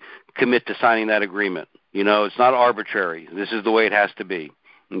probably commit to signing that agreement. You know, it's not arbitrary. This is the way it has to be.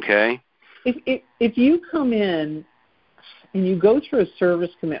 Okay? If you come in and you go through a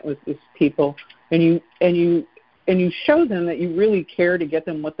service commit with these people, and you show them that you really care to get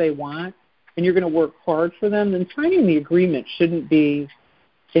them what they want, and you're going to work hard for them, then signing the agreement shouldn't be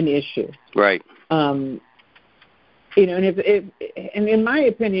an issue. Right. You know, and in my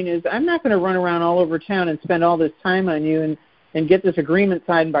opinion is, I'm not going to run around all over town and spend all this time on you and get this agreement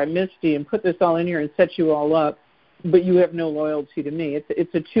signed by Misty and put this all in here and set you all up, but you have no loyalty to me.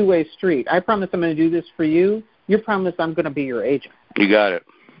 It's a two-way street. I promise I'm going to do this for you. You promise I'm going to be your agent. You got it.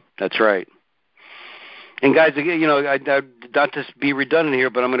 That's right. And guys, again, you know, not to be redundant here,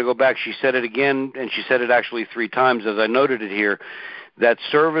 but I'm going to go back. She said it again, and she said it actually 3 times, as I noted it here. That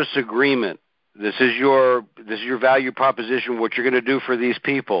service agreement. This is your value proposition. What you're going to do for these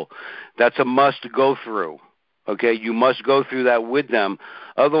people. That's a must go through. Okay, you must go through that with them.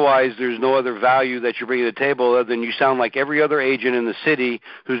 Otherwise, there's no other value that you bring to the table other than you sound like every other agent in the city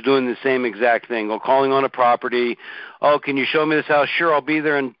who's doing the same exact thing. Or calling on a property. Oh, can you show me this house? Sure, I'll be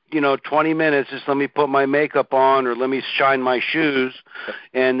there in 20 minutes. Just let me put my makeup on or let me shine my shoes.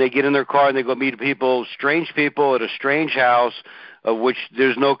 And they get in their car and they go meet people, strange people at a strange house, of which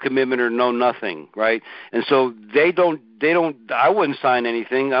there's no commitment or no nothing, right? And so they don't, I wouldn't sign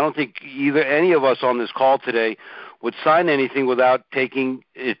anything. I don't think any of us on this call today would sign anything without taking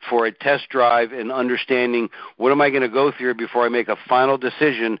it for a test drive and understanding what am I going to go through before I make a final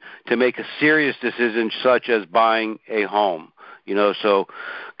decision to make a serious decision such as buying a home. So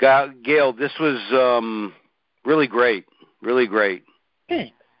Gail, this was really great, really great.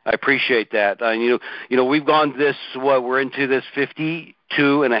 Thanks. I appreciate that. We've gone we're into this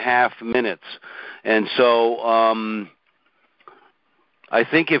 52 and a half minutes. And so I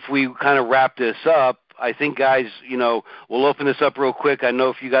think if we kind of wrap this up, I think, guys, we'll open this up real quick. I know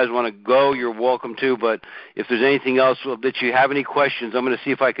if you guys want to go, you're welcome to. But if there's anything else that you have any questions, I'm going to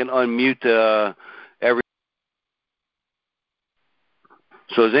see if I can unmute every.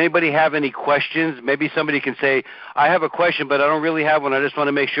 So does anybody have any questions? Maybe somebody can say, I have a question, but I don't really have one. I just want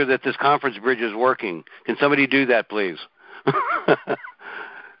to make sure that this conference bridge is working. Can somebody do that, please?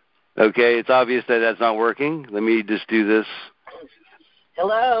 Okay, it's obvious that that's not working. Let me just do this.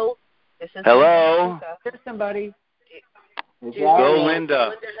 Hello. Hello. There's somebody. Go, Linda.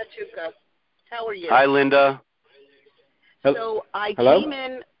 Linda Hatuka. How are you? Hi, Linda. So I came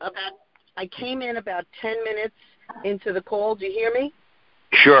in about 10 minutes into the call. Do you hear me?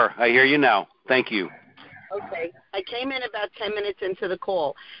 Sure, I hear you now. Thank you. Okay. I came in about 10 minutes into the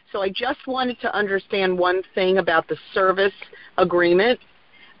call. So I just wanted to understand one thing about the service agreement.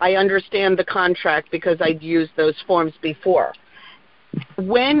 I understand the contract because I'd used those forms before.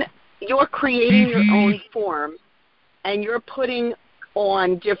 When you're creating your own form and you're putting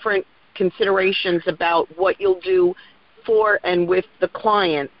on different considerations about what you'll do for and with the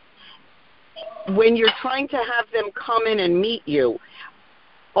client, when you're trying to have them come in and meet you,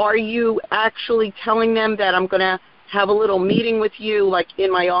 are you actually telling them that I'm going to have a little meeting with you, like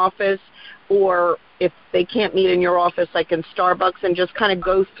in my office, or if they can't meet in your office, like in Starbucks, and just kind of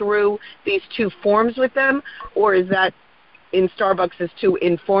go through these 2 forms with them? Or is that in Starbucks is too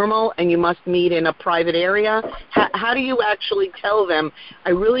informal and you must meet in a private area? How do you actually tell them,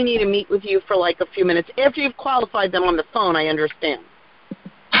 I really need to meet with you for like a few minutes? After you've qualified them on the phone, I understand.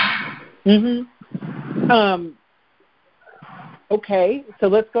 Okay, so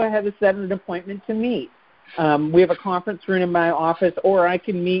let's go ahead and set an appointment to meet. We have a conference room in my office, or I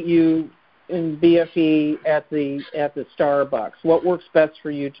can meet you in BFE at the Starbucks. What works best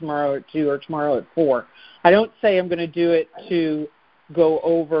for you tomorrow at 2 or tomorrow at 4? I don't say I'm going to do it to go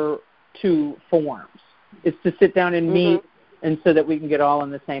over 2 forms. It's to sit down and meet, and so that we can get all on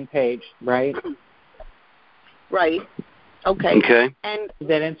the same page, right? Right. Okay. Okay. And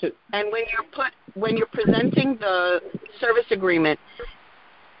that answer. And when you're presenting the service agreement,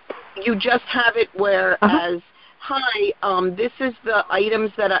 you just have it whereas, hi, this is the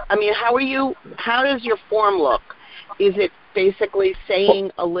items that how does your form look? Is it basically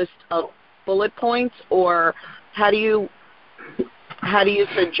saying a list of bullet points, or how do you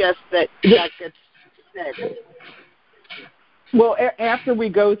suggest that gets said? Well, after we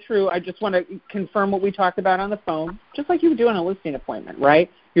go through, I just want to confirm what we talked about on the phone, just like you would do on a listing appointment,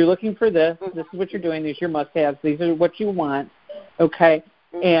 right? You're looking for this. This is what you're doing. These are your must-haves. These are what you want, okay?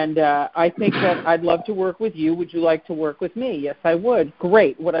 And I think that I'd love to work with you. Would you like to work with me? Yes, I would.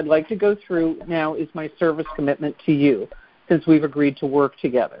 Great. What I'd like to go through now is my service commitment to you, since we've agreed to work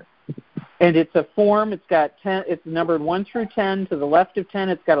together. And it's a form. It's got 10. It's numbered 1 through 10. To the left of 10,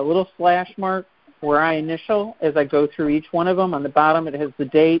 it's got a little slash mark where I initial as I go through each one of them. On the bottom, it has the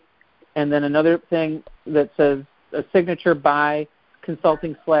date, and then another thing that says a signature by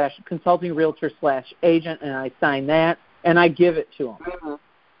consulting realtor / agent, and I sign that, and I give it to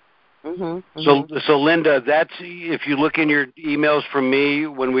them. So Linda, that's, if you look in your emails from me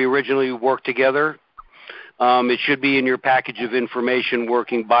when we originally worked together, it should be in your package of information,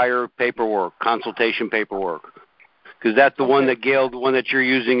 working buyer paperwork, consultation paperwork. Because that's the one that Gail, the one that you're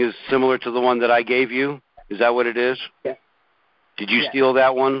using is similar to the one that I gave you. Is that what it is? Yeah. Did you steal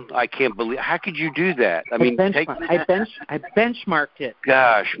that one? I can't believe. How could you do that? I mean, I benchmarked it.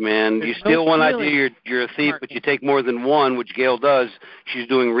 Gosh, man, you steal one idea, you're a thief. But you take more than one, which Gail does. She's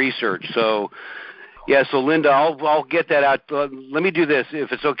doing research. So, yeah. So Linda, I'll get that out. Let me do this,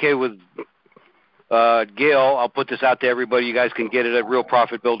 if it's okay with Gail. I'll put this out to everybody. You guys can get it at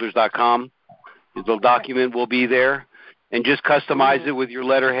realprofitbuilders.com. The document will be there. And just customize it with your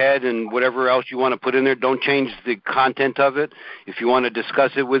letterhead and whatever else you want to put in there. Don't change the content of it. If you want to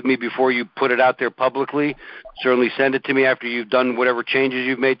discuss it with me before you put it out there publicly, certainly send it to me after you've done whatever changes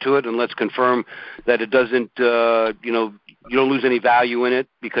you've made to it, and let's confirm that it doesn't, you don't lose any value in it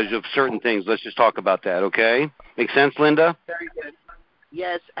because of certain things. Let's just talk about that, okay? Make sense, Linda? Very good.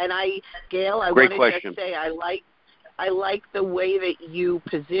 Yes, and Gail, I wanted to say I like the way that you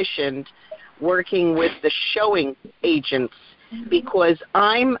positioned working with the showing agents, because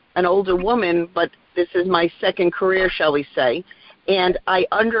I'm an older woman, but this is my second career, shall we say, and I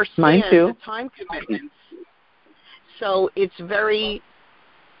understand the time commitments. So it's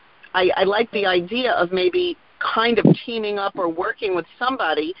I like the idea of maybe kind of teaming up or working with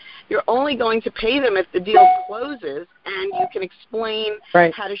somebody. You're only going to pay them if the deal closes, and you can explain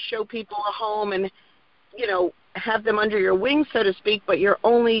how to show people a home and, have them under your wing, so to speak, but they're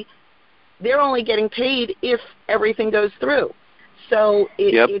only getting paid if everything goes through. So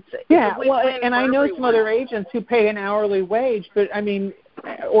it's and I know some other agents who pay an hourly wage, but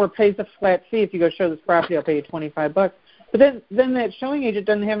or pays a flat fee. If you go show this property, I'll pay you $25. But then that showing agent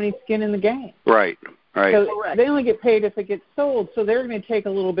doesn't have any skin in the game. Right. So they only get paid if it gets sold. So they're going to take a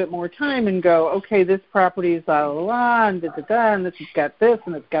little bit more time and go, okay, this property is la la la, and and this has got this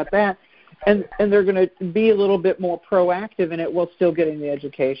and it's got that. And they're going to be a little bit more proactive in it while still getting the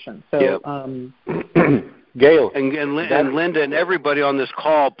education. So, Gail. And Linda and everybody on this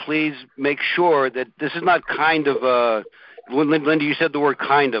call, please make sure that this is not kind of Linda, you said the word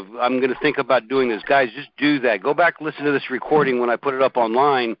kind of. I'm going to think about doing this. Guys, just do that. Go back, listen to this recording when I put it up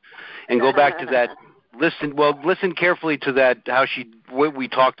online, and go back to that. Listen carefully to that, what we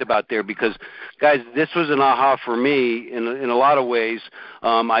talked about there, because, guys, this was an aha for me in a lot of ways.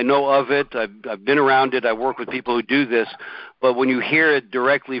 I know of it. I've been around it. I work with people who do this. But when you hear it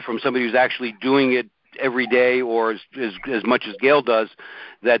directly from somebody who's actually doing it every day, or as much as Gail does,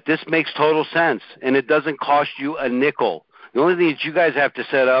 that this makes total sense, and it doesn't cost you a nickel. The only thing that you guys have to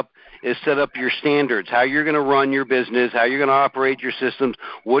set up your standards, how you're going to run your business, how you're going to operate your systems.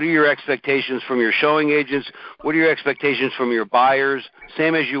 What are your expectations from your showing agents? What are your expectations from your buyers?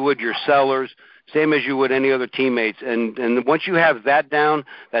 Same as you would your sellers, same as you would any other teammates. And once you have that down,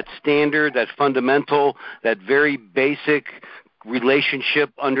 that standard, that fundamental, that very basic relationship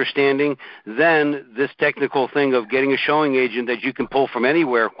understanding, then this technical thing of getting a showing agent that you can pull from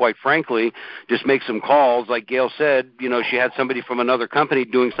anywhere, quite frankly, just make some calls. Like Gail said, she had somebody from another company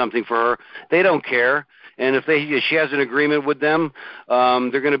doing something for her. They don't care. And if she has an agreement with them,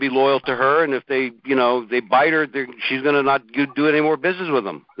 they're going to be loyal to her. And if they bite her, she's going to not do any more business with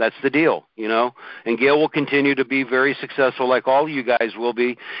them. That's the deal, And Gail will continue to be very successful, like all you guys will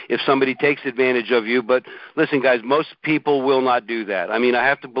be, if somebody takes advantage of you. But listen, guys, most people will not do that. I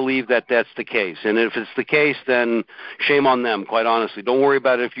have to believe that that's the case. And if it's the case, then shame on them, quite honestly. Don't worry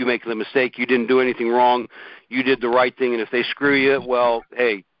about it if you make the mistake. You didn't do anything wrong. You did the right thing. And if they screw you, well,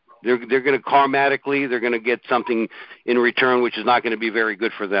 hey, they're going to karmatically, they're going to get something in return, which is not going to be very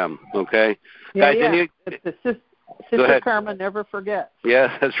good for them. Okay, guys. Sister karma never forgets.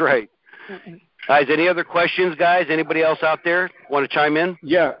 Yeah, that's right. Guys, any other questions? Guys, anybody else out there want to chime in?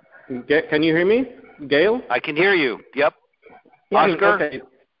 Yeah, can you hear me, Gail? I can hear you. Yep. Oscar. Okay.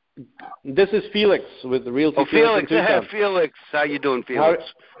 This is Felix with the Realty. Oh, Felix. Felix, how you doing, Felix?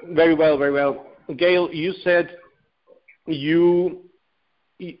 Very well, very well. Gail, you said you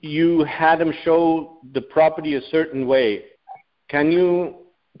had him show the property a certain way. Can you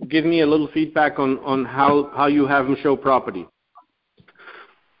give me a little feedback on how you have him show property?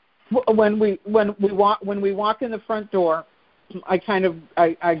 When we walk in the front door,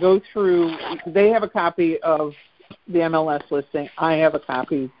 I go through. They have a copy of the MLS listing. I have a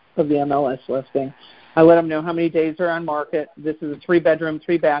copy of the MLS listing. I let them know how many days they're on market. This is a 3-bedroom,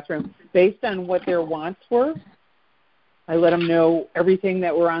 3-bathroom. Based on what their wants were, I let them know everything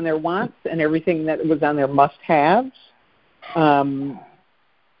that were on their wants and everything that was on their must-haves.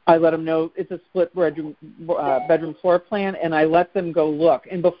 I let them know it's a split bedroom floor plan, and I let them go look.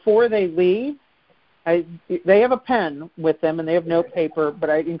 And before they leave, they have a pen with them and they have note paper, but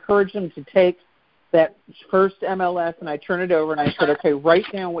I encourage them to take that first MLS and I turn it over and I said, okay, write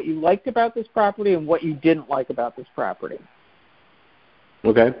down what you liked about this property and what you didn't like about this property.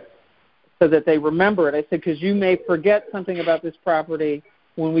 Okay. So that they remember it. I said, because you may forget something about this property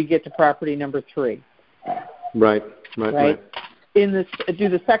when we get to property number 3. Right. Do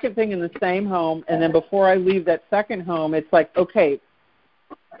the second thing in the same home, and then before I leave that second home, it's like, okay,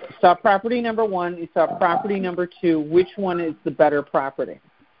 you saw property number 1, you saw property number 2, which one is the better property?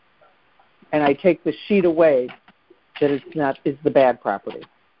 And I take the sheet away that is the bad property.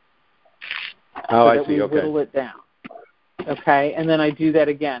 Oh, I see. We whittle it down. Okay, and then I do that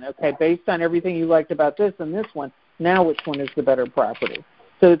again. Okay, based on everything you liked about this and this one, now which one is the better property?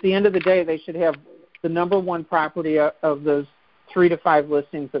 So at the end of the day, they should have the number 1 property of those 3 to 5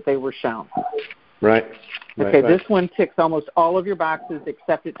 listings that they were shown. Right. Okay, this one ticks almost all of your boxes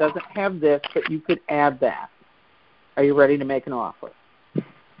except it doesn't have this, but you could add that. Are you ready to make an offer?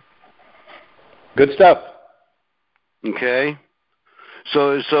 Good stuff. Okay.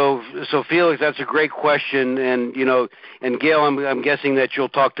 So Felix, that's a great question, and and Gail, I'm guessing that you'll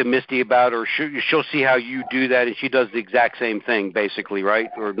talk to Misty about, or she'll see how you do that, and she does the exact same thing, basically, right?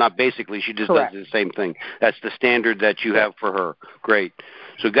 Or not basically, she just Correct. does the same thing. That's the standard that you have for her. Great.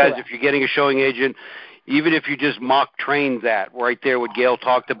 So guys, Correct. if you're getting a showing agent, even if you just mock train that right there, what Gail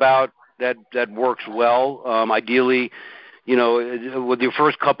talked about, that works well. Ideally, with your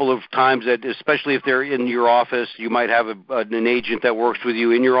first couple of times, that especially if they're in your office, you might have an agent that works with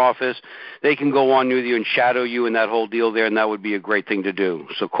you in your office. They can go on with you and shadow you and that whole deal there, and that would be a great thing to do.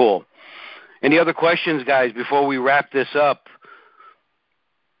 So cool. Any other questions, guys, before we wrap this up?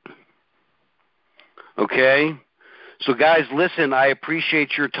 Okay. So, guys, listen, I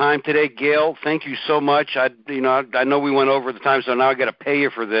appreciate your time today. Gail, thank you so much. I know we went over the time, so now I got to pay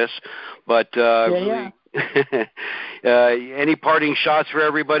you for this. But really, any parting shots for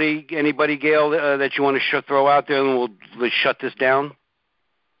everybody? Anybody, Gail, that you want to throw out there, and let's shut this down?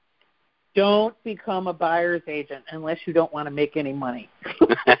 Don't become a buyer's agent unless you don't want to make any money.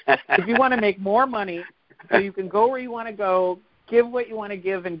 If you want to make more money so you can go where you want to go, give what you want to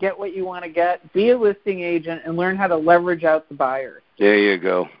give and get what you want to get, be a listing agent, and learn how to leverage out the buyers. There you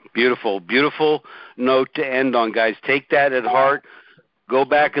go. Beautiful, beautiful note to end on, guys. Take that at heart. Go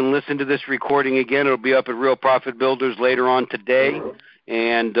back and listen to this recording again. It'll be up at Real Profit Builders later on today.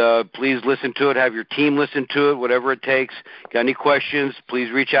 And please listen to it. Have your team listen to it, whatever it takes. Got any questions,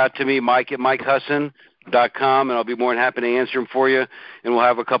 please reach out to me, Mike at MikeHusson.com, and I'll be more than happy to answer them for you. And we'll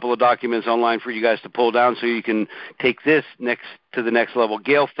have a couple of documents online for you guys to pull down so you can take this to the next level.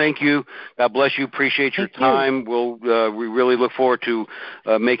 Gail, thank you. God bless you. Appreciate your time. We really look forward to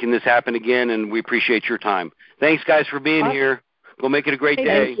making this happen again, and we appreciate your time. Thanks, guys, for being here. Go make it a great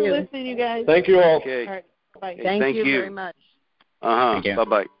day. Thanks for listening, you guys. Thank you all. Okay. All right. Bye. Thank you very much.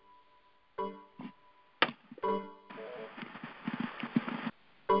 Bye-bye.